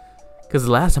that? Because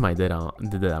the last time I did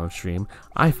that on stream,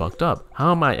 I fucked up.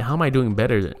 How am I doing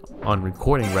better on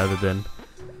recording rather than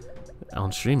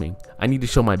on streaming? I need to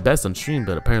show my best on stream,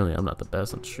 but apparently I'm not the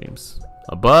best on streams.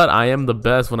 But I am the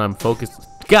best when I'm focused.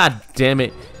 God damn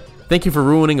it! Thank you for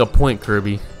ruining a point,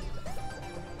 Kirby.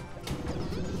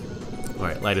 All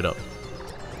right, light it up.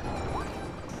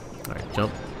 All right,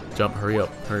 jump, hurry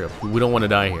up. We don't want to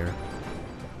die here.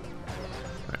 All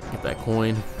right, get that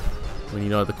coin. When you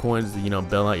know the coins, you know,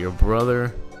 bail out your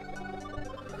brother.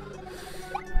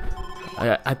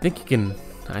 I think you can.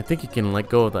 I think you can let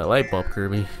go of that light bulb,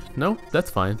 Kirby. No, that's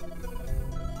fine.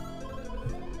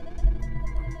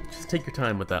 Just take your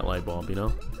time with that light bulb, you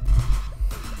know.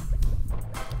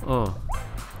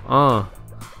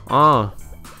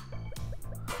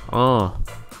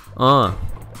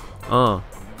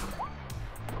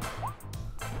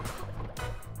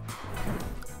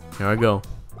 Here I go.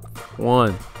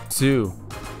 1, 2,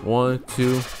 1,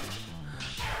 2.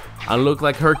 I look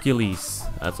like Hercules.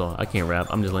 That's all. I can't rap.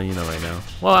 I'm just letting you know right now.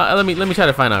 Well, let me try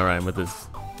to find out rhyme with this.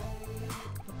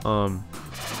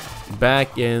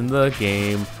 Back in the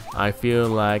game, I feel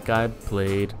like I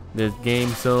played this game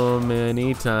so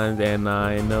many times, and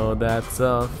I know that's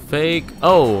a fake.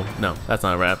 Oh no, that's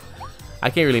not a rap. I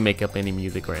can't really make up any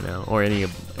music right now or any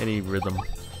rhythm.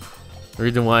 The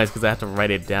reason why is because I have to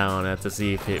write it down. I have to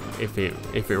see if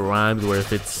it rhymes or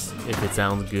if it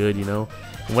sounds good, you know.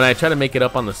 When I try to make it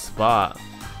up on the spot,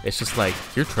 it's just like,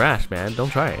 you're trash, man. Don't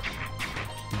try it.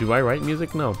 Do I write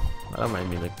music? No, I don't write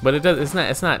music. But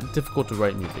it's not difficult to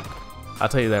write music. I'll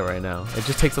tell you that right now. It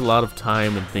just takes a lot of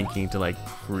time and thinking to like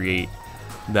create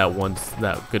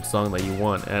that good song that you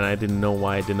want. And I didn't know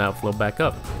why it did not flow back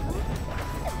up.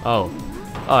 Oh,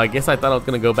 I guess I thought I was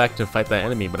gonna go back to fight that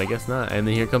enemy, but I guess not. And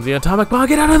then here comes the atomic bomb.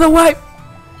 Get out of the way!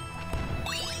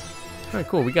 All right,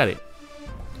 cool. We got it.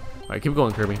 All right, keep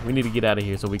going, Kirby. We need to get out of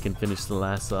here so we can finish the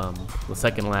last, the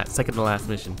second to last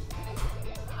mission.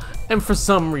 And for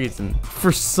some reason,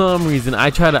 I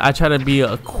try to be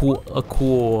a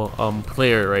cool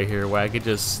player right here, where I could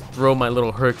just throw my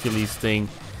little Hercules thing,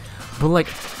 but like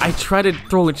I try to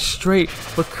throw it straight,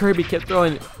 but Kirby kept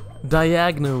throwing it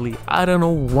diagonally. I don't know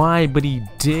why, but he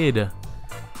did.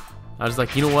 I was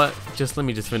like, you know what? Let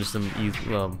me finish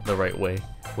them the right way,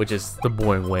 which is the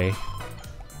boring way.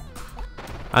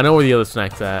 I know where the other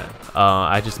snack's at.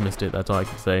 I just missed it. That's all I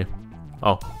can say.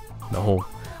 Oh, the hole.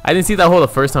 I didn't see that hole the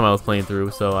first time I was playing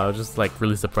through, so I was just like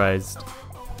really surprised.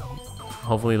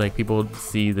 Hopefully like people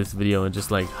see this video and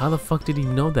just like, how the fuck did he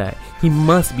know that? He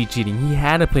must be cheating. He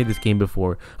had to play this game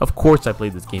before. Of course I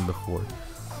played this game before.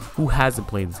 Who hasn't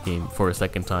played this game for a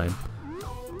second time?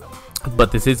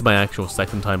 But this is my actual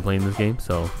second time playing this game,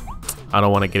 so I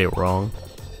don't want to get it wrong.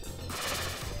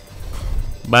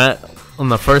 But on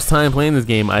the first time playing this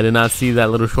game, I did not see that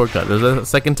little shortcut. The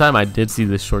second time I did see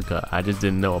this shortcut. I just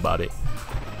didn't know about it.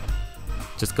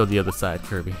 Just go the other side,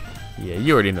 Kirby. Yeah,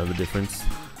 you already know the difference.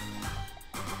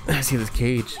 I see this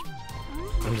cage.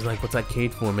 I'm just like, what's that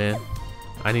cage for, man?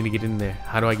 I need to get in there.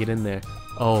 How do I get in there?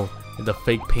 Oh, the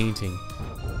fake painting.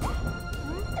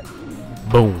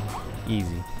 Boom.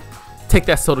 Easy. Take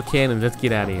that soda can and let's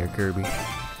get out of here, Kirby.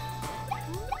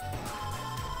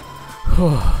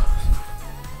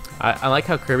 I like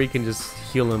how Kirby can just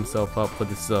heal himself up with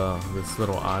this this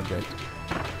little object.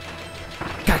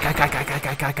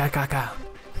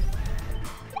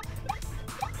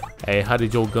 Hey, how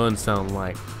did your gun sound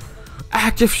like?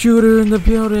 Active shooter in the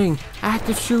building!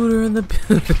 Active shooter in the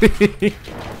building!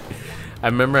 I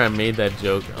remember I made that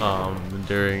joke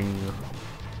during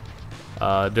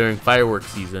fireworks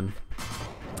season,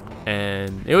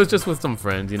 and it was just with some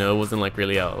friends, you know, it wasn't like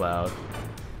really out loud.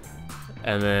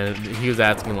 And then he was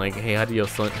asking like, "Hey, how did your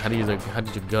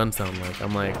gun sound like?"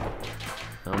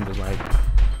 I'm just like,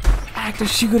 "Active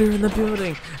shooter in the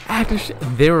building, active."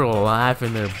 They were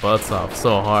laughing their butts off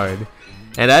so hard,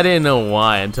 and I didn't know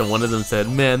why until one of them said,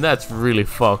 "Man, that's really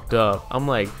fucked up." I'm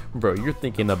like, "Bro, you're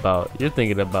thinking about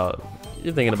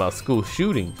school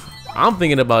shooting. I'm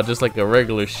thinking about just like a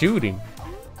regular shooting,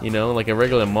 you know, like a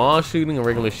regular mall shooting, a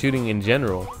regular shooting in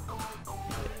general."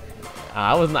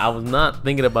 I was not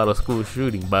thinking about a school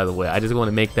shooting, by the way. I just want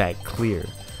to make that clear.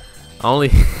 I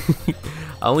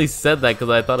only said that because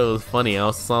I thought it was funny. I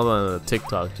also saw that on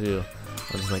TikTok too.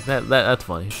 I was just like, that's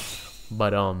funny.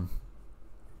 But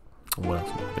what else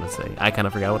was I gonna say? I kind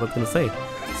of forgot what I was gonna say.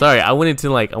 Sorry, I went into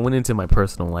my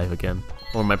personal life again,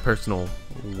 or my personal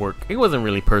work. It wasn't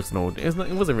really personal. It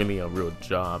wasn't really a real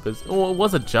job. It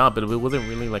was a job, but it wasn't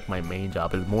really like my main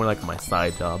job. It was more like my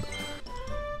side job.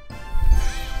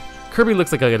 Kirby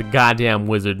looks like a goddamn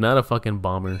wizard, not a fucking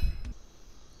bomber.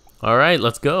 Alright,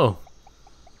 let's go.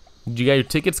 Did you got your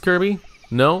tickets, Kirby?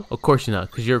 No? Of course you're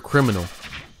not, because you're a criminal.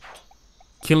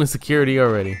 Killing security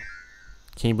already.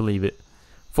 Can't believe it.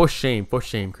 For shame,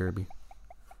 Kirby.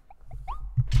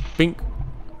 Bink.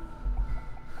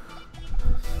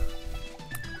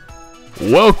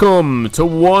 Welcome to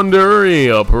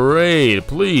Wanderia Parade.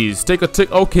 Please take a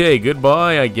ticket. Okay,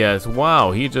 goodbye, I guess.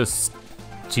 Wow, he just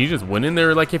went in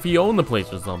there like if he owned the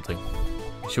place or something.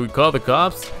 Should we call the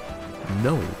cops?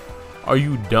 No. Are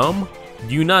you dumb?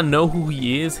 Do you not know who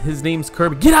he is? His name's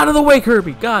Kirby. Get out of the way,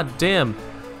 Kirby! God damn.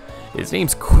 His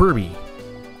name's Kirby.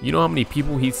 You know how many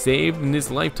people he saved in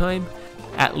his lifetime?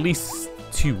 At least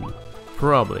 2.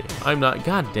 Probably. I'm not.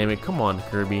 God damn it. Come on,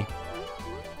 Kirby.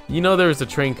 You know there's a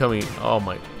train coming. Oh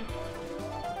my.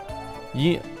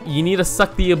 You need to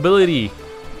suck the ability.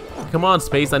 Come on,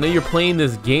 Space. I know you're playing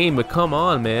this game, but come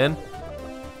on, man.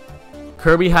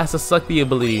 Kirby has to suck the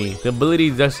ability. The ability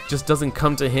just doesn't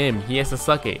come to him. He has to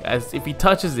suck it. As if he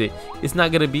touches it, it's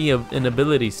not gonna be an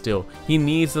ability still. He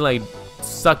needs to like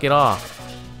suck it off.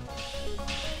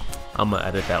 I'm gonna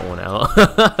edit that one out.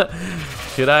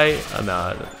 Should I?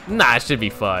 Nah, it should be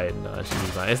fine. Nah, it should be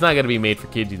fine. It's not gonna be made for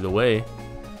kids either way.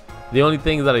 The only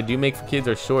things that I do make for kids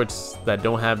are shorts that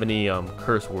don't have any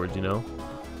curse words, you know.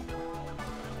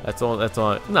 That's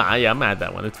all. Nah, yeah, I'm at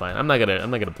that one. It's fine. I'm not gonna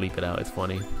bleep it out. It's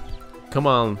funny. Come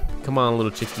on,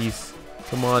 little chickies.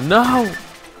 Come on, no!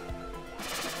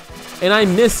 And I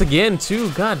miss again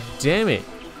too. God damn it!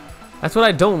 That's what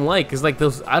I don't like. Is like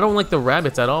those. I don't like the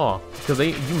rabbits at all because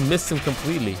you miss them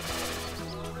completely.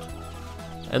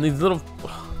 And these little.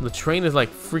 The train is like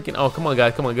freaking. Oh, come on,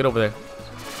 guys. Come on, get over there.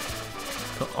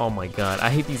 Oh my god,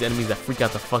 I hate these enemies that freak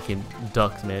out the fucking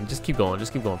ducks, man. Just keep going.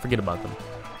 Forget about them.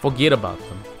 Forget about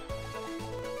them.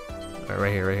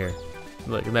 Alright, right here.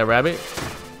 Look, and that rabbit?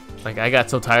 Like, I got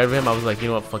so tired of him, I was like, you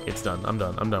know what, fuck, it's done. I'm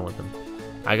done with him.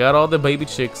 I got all the baby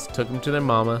chicks, took them to their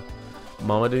mama.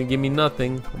 Mama didn't give me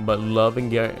nothing but love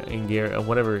and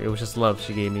whatever. It was just love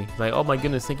she gave me. Like, oh my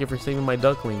goodness, thank you for saving my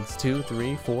ducklings. 2,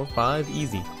 3, 4, 5,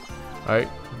 easy. Alright,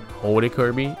 hold it,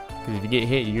 Kirby. Because if you get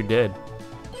hit, you're dead.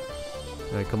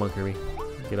 Alright, come on, Kirby.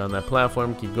 Get on that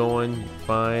platform, keep going,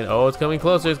 fine. Oh, it's coming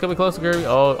closer, Kirby.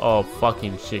 Oh,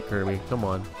 fucking shit, Kirby. Come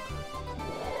on.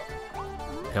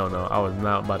 Hell no, I was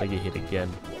not about to get hit again.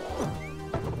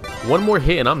 One more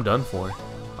hit and I'm done for.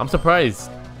 I'm surprised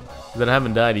that I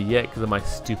haven't died yet because of my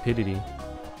stupidity.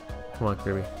 Come on,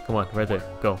 Kirby. Come on, right there.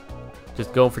 Go.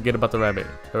 Just go and forget about the rabbit.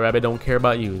 The rabbit don't care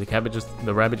about you.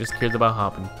 The rabbit just cares about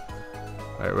hopping.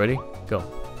 Alright, ready? Go.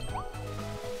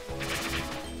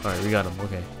 Alright, we got him.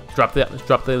 Okay. Drop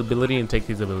the ability and take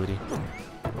his ability.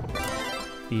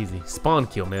 Easy. Spawn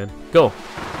kill, man. Go.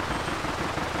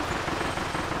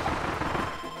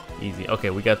 Easy. Okay,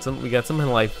 we got some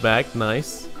life back.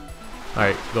 Nice.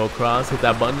 Alright, go across, hit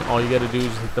that button. All you gotta do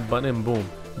is hit the button and boom.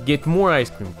 Get more ice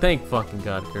cream. Thank fucking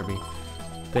God, Kirby.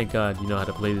 Thank God you know how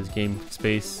to play this game,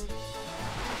 Space.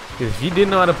 If you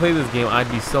didn't know how to play this game,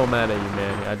 I'd be so mad at you,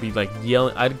 man. I'd be like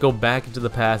yelling. I'd go back into the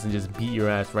past and just beat your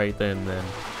ass right then and then.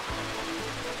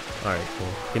 Alright, cool.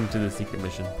 Get into the secret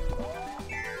mission.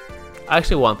 I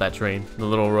actually want that train, the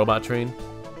little robot train.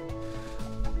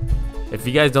 If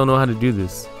you guys don't know how to do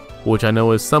this, which I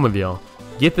know is some of y'all,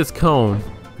 get this cone,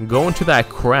 go into that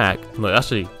crack. Look,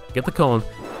 actually, Get the cone,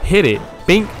 hit it,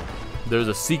 bink. There's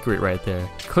a secret right there.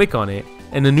 Click on it,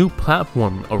 and a new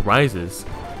platform arises.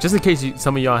 Just in case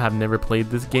some of y'all have never played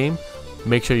this game,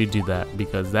 make sure you do that,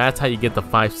 because that's how you get the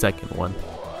 5-second one.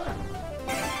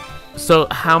 So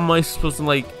how am I supposed to,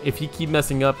 like, if you keep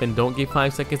messing up and don't get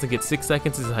 5 seconds and get 6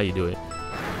 seconds, this is how you do it.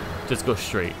 Just go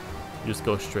straight. Just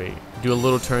go straight. Do a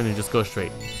little turn and just go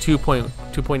straight.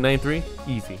 2.93,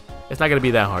 easy. It's not gonna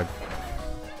be that hard.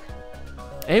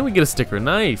 And we get a sticker,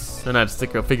 nice. Or not a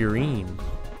sticker, a figurine.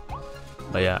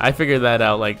 But yeah, I figured that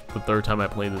out like the 3rd time I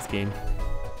played this game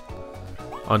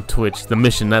on Twitch. The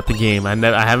mission, not the game. I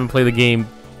haven't played the game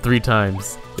 3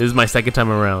 times. This is my 2nd time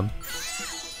around.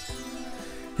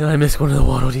 And I missed one of the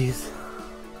Waddle Dees.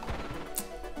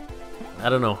 I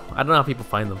don't know how people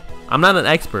find them. I'm not an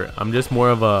expert. I'm just more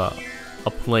of a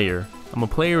player. I'm a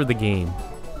player of the game.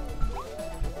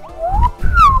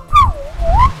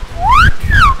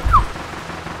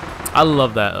 I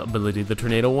love that ability. The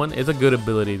tornado one is a good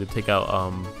ability to take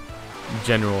out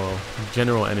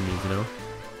general enemies, you know.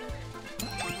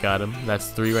 Got him. That's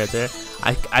 3 right there.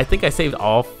 I think I saved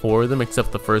all 4 of them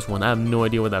except the first one. I have no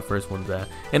idea where that first one's at.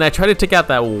 And I tried to take out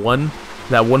that one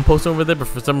post over there, but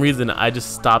for some reason I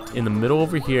just stopped in the middle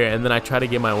over here, and then I try to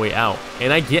get my way out.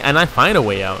 And I find a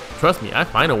way out. Trust me, I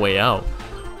find a way out.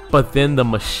 But then the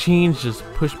machines just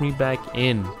pushed me back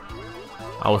in.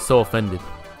 I was so offended.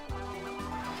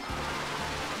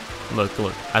 Look.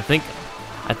 I think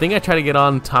I try to get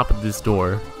on top of this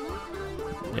door.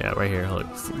 Yeah, right here.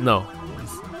 Look. No.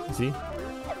 See?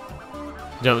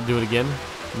 Jump. Do it again.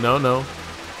 No.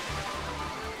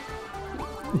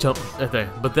 Jump right there.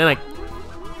 But then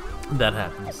that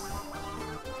happens.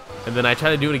 And then I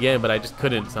try to do it again, but I just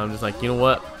couldn't. So I'm just like, you know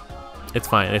what? It's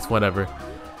fine. It's whatever.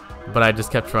 But I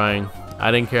just kept trying. I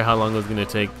didn't care how long it was gonna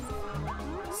take.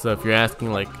 So if you're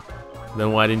asking, like,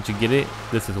 then why didn't you get it?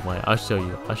 This is why. I'll show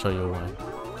you why.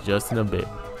 Just in a bit.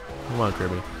 Come on,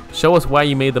 Kirby. Show us why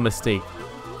you made the mistake.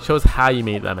 Show us how you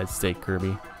made that mistake,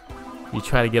 Kirby. You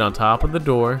try to get on top of the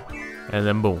door, and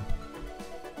then boom.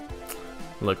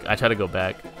 Look, I try to go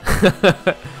back.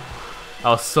 I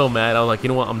was so mad. I was like, you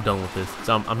know what? I'm done with this.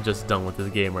 So I'm just done with this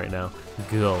game right now.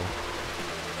 Go.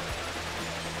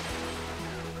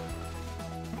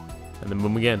 And then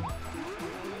boom again.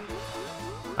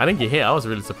 I didn't get hit. I was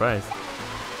really surprised.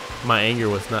 My anger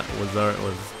was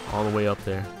all the way up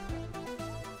there.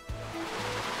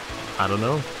 I don't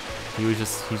know. He's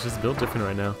just built different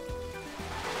right now.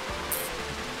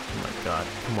 Oh my god,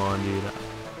 come on, dude.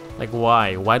 Like,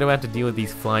 why? Why do I have to deal with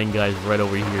these flying guys right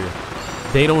over here?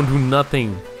 They don't do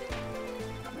nothing.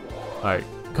 Alright,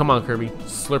 come on, Kirby.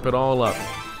 Slurp it all up.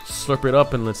 Slurp it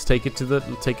up and let's take it to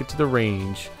the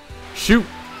range. Shoot!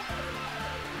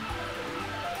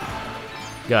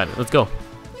 Got it. Let's go.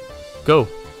 Go.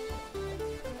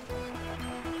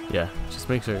 Yeah, just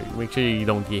make sure you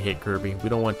don't get hit, Kirby. We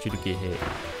don't want you to get hit.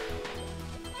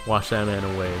 Wash that man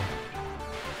away.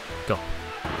 Go.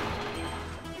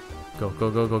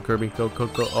 Go, Kirby. Go.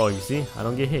 Oh, you see? I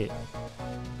don't get hit.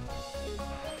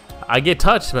 I get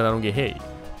touched, but I don't get hit.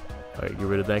 Alright, get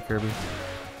rid of that, Kirby.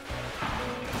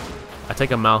 I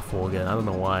take a mouthful again. I don't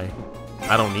know why.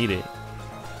 I don't need it.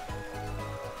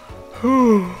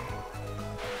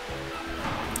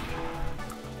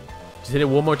 Just hit it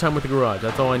one more time with the garage.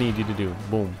 That's all I need you to do.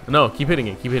 Boom. No, keep hitting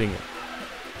it. Keep hitting it.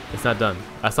 It's not done.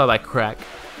 I saw that crack.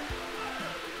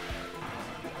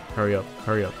 Hurry up.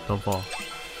 Hurry up. Don't fall.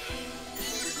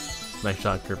 Nice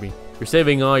shot, Kirby. You're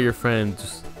saving all your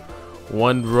friends.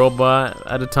 One robot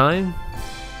at a time.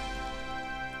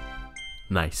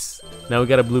 Nice. Now we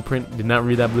got a blueprint. Did not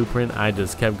read that blueprint. I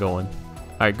just kept going.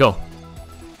 Alright, go.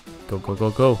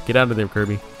 Go. Get out of there,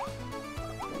 Kirby.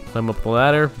 Climb up the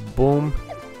ladder. Boom.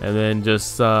 And then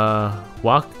just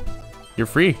walk. You're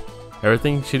free.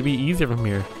 Everything should be easier from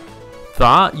here.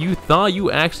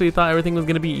 You actually thought everything was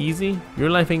gonna be easy? Your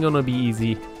life ain't gonna be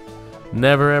easy.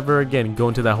 Never ever again. Go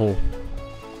into that hole.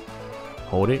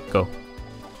 Hold it. Go.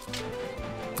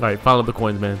 Alright, follow the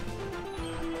coins, man.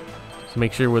 Just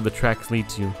make sure where the tracks lead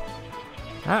to.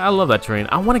 I love that train.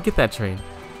 I want to get that train.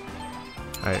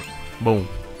 Alright, boom.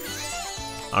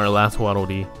 Our last Waddle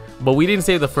Dee. But we didn't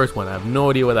save the first one. I have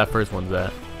no idea where that first one's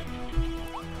at.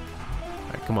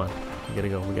 Alright, come on. We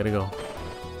gotta go.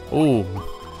 Ooh,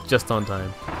 just on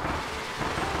time.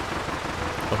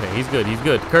 Okay, he's good.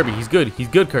 Kirby, he's good,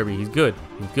 Kirby. He's good.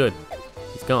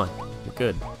 He's gone. You're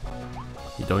good.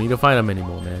 You don't need to fight him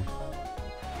anymore, man.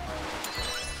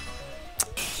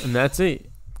 And that's it.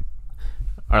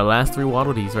 Our last 3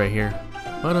 Waddle Dees right here.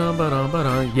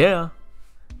 Yeah.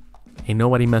 Ain't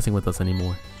nobody messing with us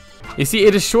anymore. You see,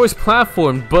 it destroys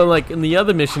platforms, but like in the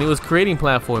other mission, it was creating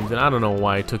platforms, and I don't know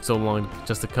why it took so long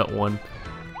just to cut one.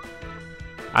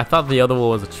 I thought the other one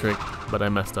was a trick, but I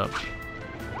messed up.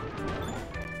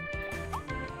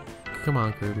 Come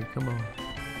on, Kirby, come on.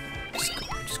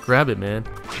 Just grab it, man.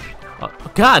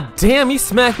 God damn, he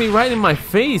smacked me right in my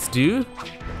face, dude.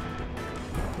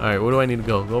 Alright, where do I need to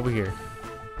go? Go over here.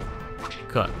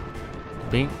 Cut.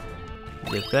 Bink.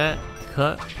 Get that.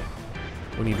 Cut.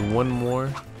 We need one more.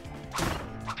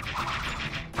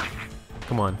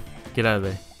 Come on. Get out of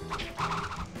there.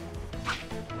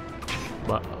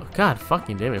 But, God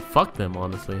fucking damn it. Fuck them,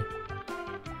 honestly.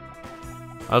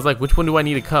 I was like, which one do I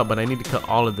need to cut? But I need to cut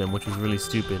all of them, which was really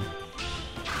stupid.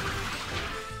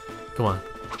 Come on.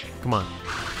 Come on.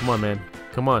 Come on, man.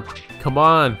 Come on. Come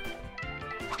on.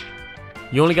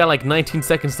 You only got like 19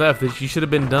 seconds left. You should have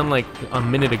been done like a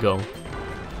minute ago.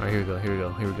 Alright, here we go. Here we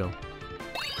go. Here we go.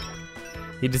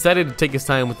 He decided to take his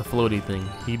time with the floaty thing.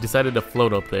 He decided to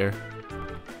float up there.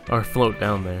 Or float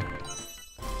down there.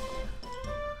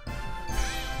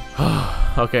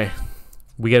 Okay.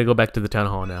 We gotta go back to the town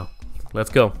hall now. Let's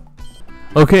go.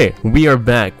 Okay, we are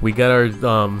back. We got our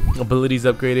abilities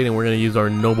upgraded, and we're gonna use our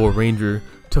Noble Ranger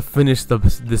to finish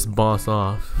this boss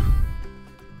off.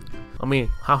 I mean,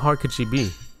 how hard could she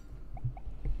be?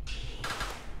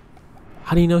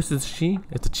 How do you know it's a she?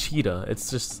 It's a cheetah. It's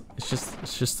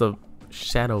just a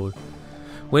shadow.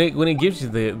 When it gives you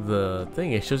the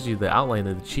thing, it shows you the outline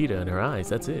of the cheetah in her eyes.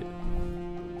 That's it.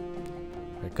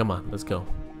 Alright, come on, let's go.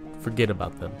 Forget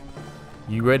about them.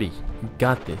 You ready? You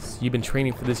got this. You've been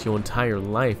training for this your entire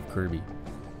life, Kirby.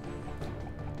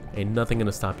 Ain't nothing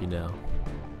gonna stop you now.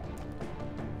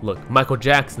 Look, Michael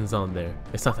Jackson's on there.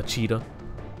 It's not the cheetah.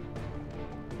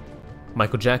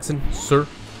 Michael Jackson, sir.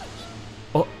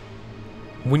 Oh,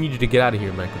 we need you to get out of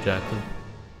here, Michael Jackson.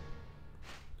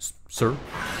 Sir.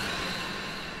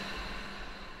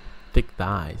 Thick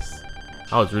thighs.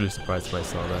 I was really surprised when I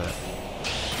saw that.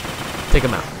 Take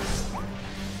him out.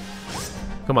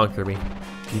 Come on, Kirby.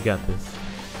 You got this.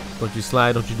 Don't you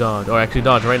slide, don't you dodge. Or actually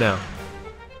dodge right now.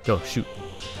 Go, shoot.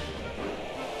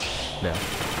 Now.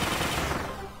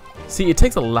 See, it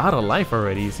takes a lot of life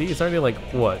already. See, it's already like,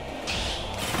 what?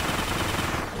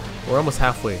 We're almost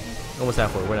halfway. Almost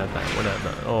halfway. We're not done. We're not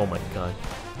done. Oh my god.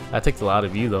 That takes a lot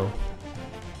of you, though.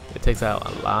 It takes out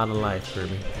a lot of life,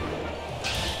 Kirby.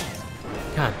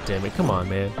 God damn it. Come on,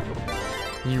 man.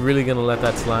 You really gonna let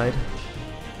that slide?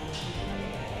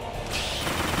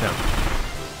 No.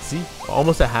 See?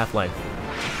 Almost at half life.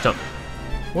 Jump.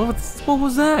 What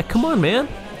was that? Come on, man.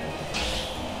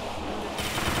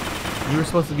 You were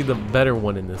supposed to be the better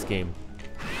one in this game.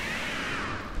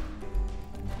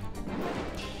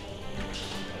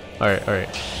 Alright, alright.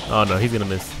 Oh no, he's gonna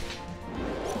miss.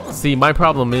 See, my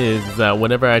problem is that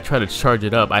whenever I try to charge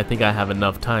it up, I think I have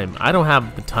enough time. I don't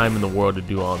have the time in the world to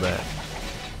do all that.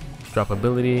 Drop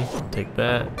ability, take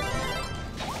that.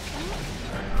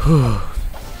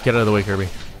 Get out of the way, Kirby.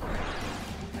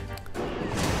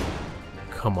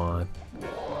 Come on.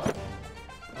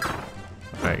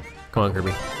 Alright, come on,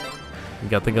 Kirby. You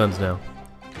got the guns now.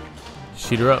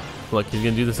 Shoot her up. Look, he's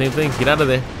gonna do the same thing. Get out of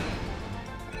there.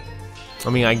 I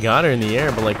mean, I got her in the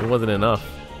air, but like, it wasn't enough.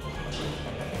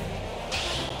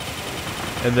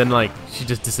 And then like, she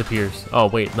just disappears. Oh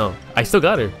wait, no. I still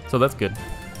got her, so that's good.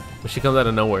 But she comes out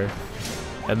of nowhere.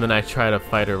 And then I try to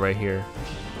fight her right here.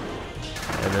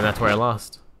 And then that's where I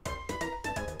lost.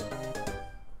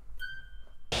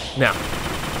 Now.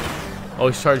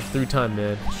 Always charge 3 times,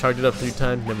 man. Charge it up 3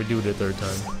 times, never do it a 3rd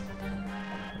time.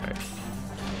 Alright.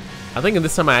 I think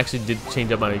this time I actually did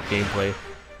change up my gameplay.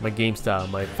 My game style,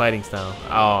 my fighting style.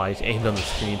 Oh, I aimed on the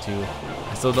screen too.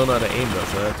 I still don't know how to aim though,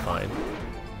 so that's fine.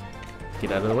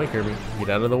 Get out of the way, Kirby. Get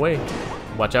out of the way.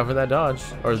 Watch out for that dodge.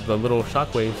 Or the little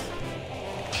shockwaves.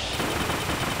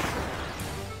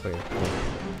 Wait.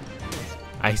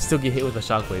 I still get hit with the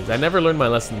shockwaves. I never learned my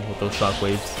lesson with those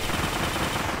shockwaves.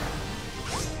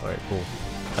 Alright, cool.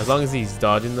 As long as he's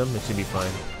dodging them, it should be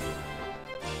fine.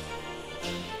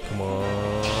 Come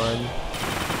on.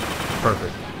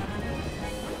 Perfect.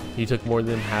 You took more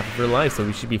than half of your life, so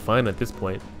we should be fine at this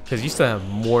point. Because you still have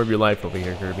more of your life over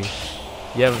here, Kirby.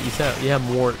 You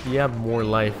have more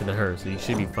life than her, so you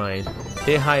should be fine.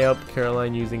 Hit high up,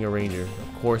 Caroline using a ranger.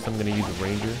 Of course, I'm gonna use a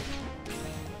ranger.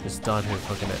 Just dodge her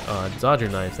fucking dodge her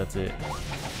knives. That's it.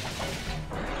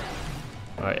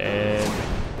 All right, and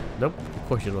nope. Of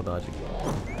course you don't dodge it,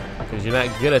 because you're not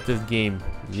good at this game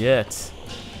yet.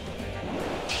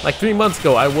 Like 3 months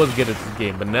ago, I was good at this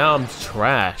game, but now I'm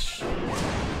trash.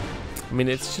 I mean,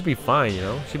 it should be fine, you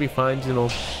know? It should be fine, you know,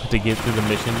 to get through the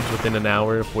mission within an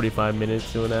hour, 45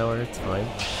 minutes to an hour. It's fine.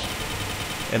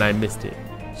 And I missed it.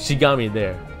 She got me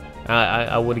there.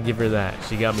 I would give her that.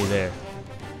 She got me there.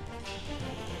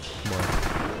 Come on.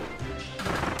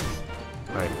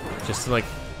 Alright, just like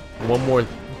one more.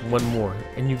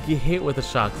 And you get hit with the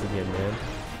shocks again, man.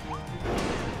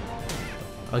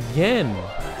 Again!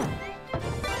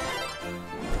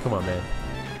 Come on, man.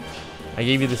 I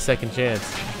gave you the second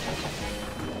chance.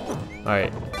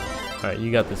 Alright. Alright,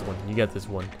 you got this one. You got this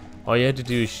one. All you had to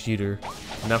do is shoot her.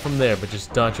 Not from there, but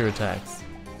just dodge your attacks.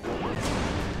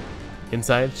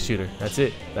 Inside, shoot her. That's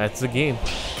it. That's the game.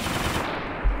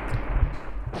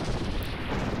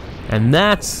 And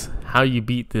that's how you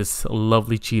beat this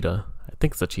lovely cheetah. I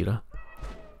think it's a cheetah.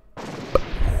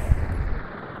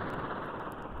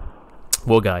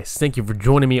 Well, guys, thank you for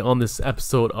joining me on this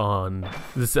episode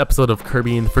of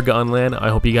Kirby in the Forgotten Land. I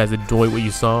hope you guys enjoyed what you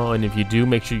saw, and if you do,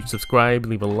 make sure you subscribe,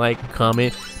 leave a like,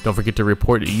 comment. Don't forget to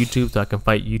report to YouTube so I can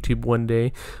fight YouTube one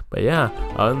day. But yeah,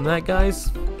 other than that,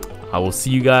 guys, I will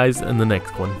see you guys in the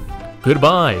next one.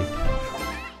 Goodbye.